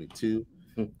 2022.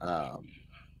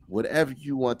 Whatever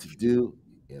you want to do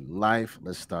in life,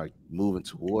 let's start moving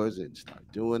towards it and start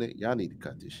doing it. Y'all need to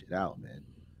cut this shit out, man.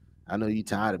 I know you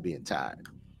tired of being tired.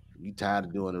 You tired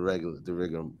of doing the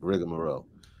rigmarole.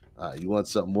 You want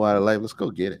something more out of life? Let's go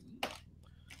get it.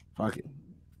 Fuck it.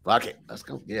 Let's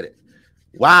go get it.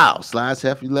 Wow, Slides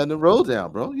Hef, you letting the road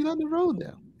down, bro. You letting the road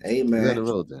down. Hey, man. You letting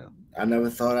the road down. I never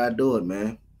thought I'd do it,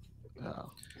 man.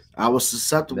 I was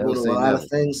susceptible to a lot of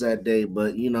things that day,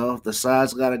 but if the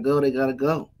sides gotta go, they gotta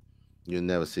go. You'll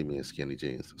never see me in skinny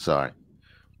jeans. Sorry.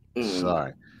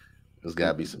 Sorry. There's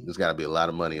gotta be a lot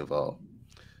of money involved.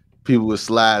 People with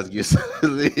slides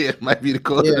it might be the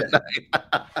code of the night.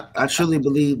 I truly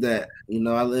believe that.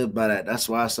 I live by that. That's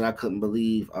why I said I couldn't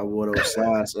believe I wore those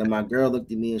slides. And my girl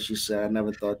looked at me and she said, I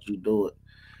never thought you'd do it.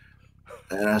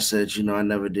 And I said, I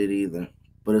never did either.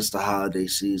 But it's the holiday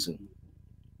season.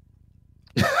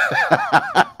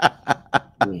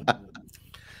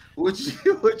 What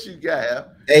you got?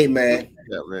 Hey, man.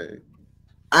 Man.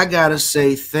 I gotta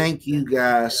say thank you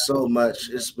guys so much.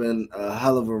 It's been a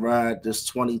hell of a ride this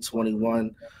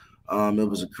 2021. It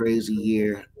was a crazy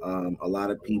year. A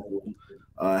lot of people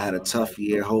had a tough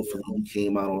year. Hopefully, you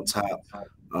came out on top.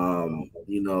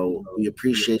 We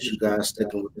appreciate you guys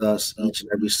sticking with us each and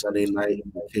every Sunday night.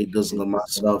 K Dizzle and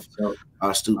myself,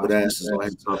 our stupid asses on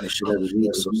here talking shit every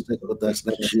week. So stick with us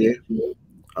next year.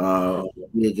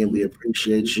 We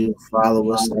appreciate you.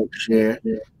 Follow us, like, share,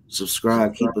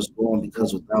 subscribe, keep us going,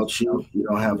 because without you, we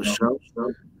don't have a show.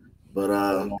 But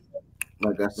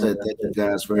like I said, thank you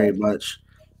guys very much.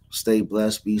 Stay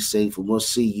blessed, be safe, and we'll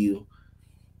see you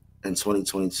in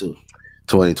 2022.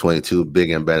 2022,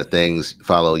 bigger and better things.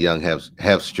 Follow Young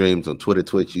Hef Streams on Twitter,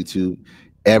 Twitch, YouTube,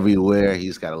 everywhere.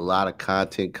 He's got a lot of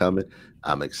content coming.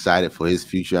 I'm excited for his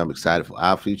future. I'm excited for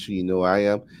our future. You know I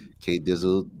am. K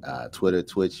Dizzle, Twitter,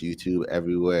 Twitch, YouTube,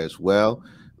 everywhere as well.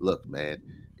 Look, man,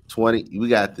 we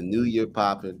got the new year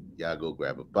popping. Y'all go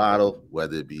grab a bottle,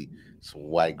 whether it be some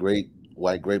white grape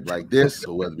like this,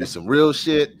 or whether it be some real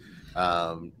shit.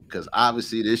 Because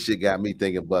obviously this shit got me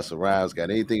thinking Busta Rhymes got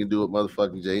anything to do with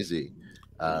motherfucking Jay-Z.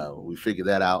 We figured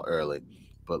that out early.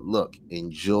 But look,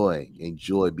 enjoy.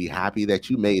 Be happy that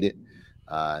you made it.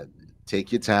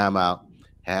 Take your time out.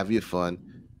 Have your fun.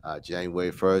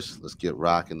 January 1st, let's get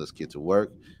rocking. Let's get to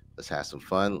work. Let's have some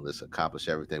fun. Let's accomplish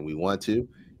everything we want to.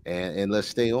 And let's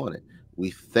stay on it. We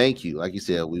thank you. Like you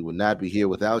said, we would not be here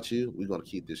without you. We're going to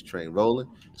keep this train rolling.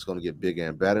 It's going to get bigger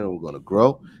and better, and we're going to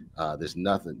grow. There's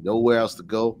nowhere else to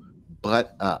go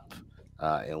but up.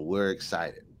 And we're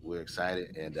excited. We're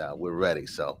excited, and we're ready.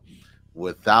 So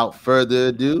without further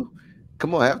ado,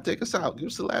 come on, take us out. Give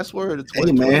us the last word.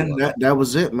 Hey, man, that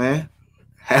was it, man.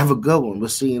 Have a good one. We'll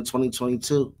see you in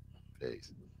 2022.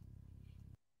 Peace.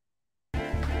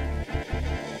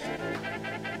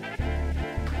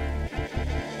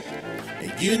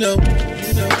 You know, and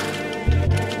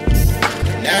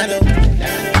I know,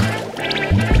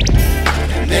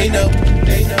 and they know,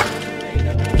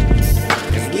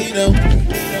 and we know,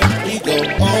 we go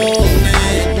all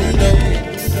in, you know,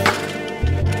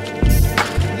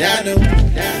 and I know,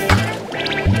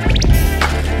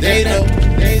 and they know,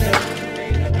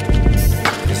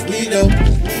 'cause we know.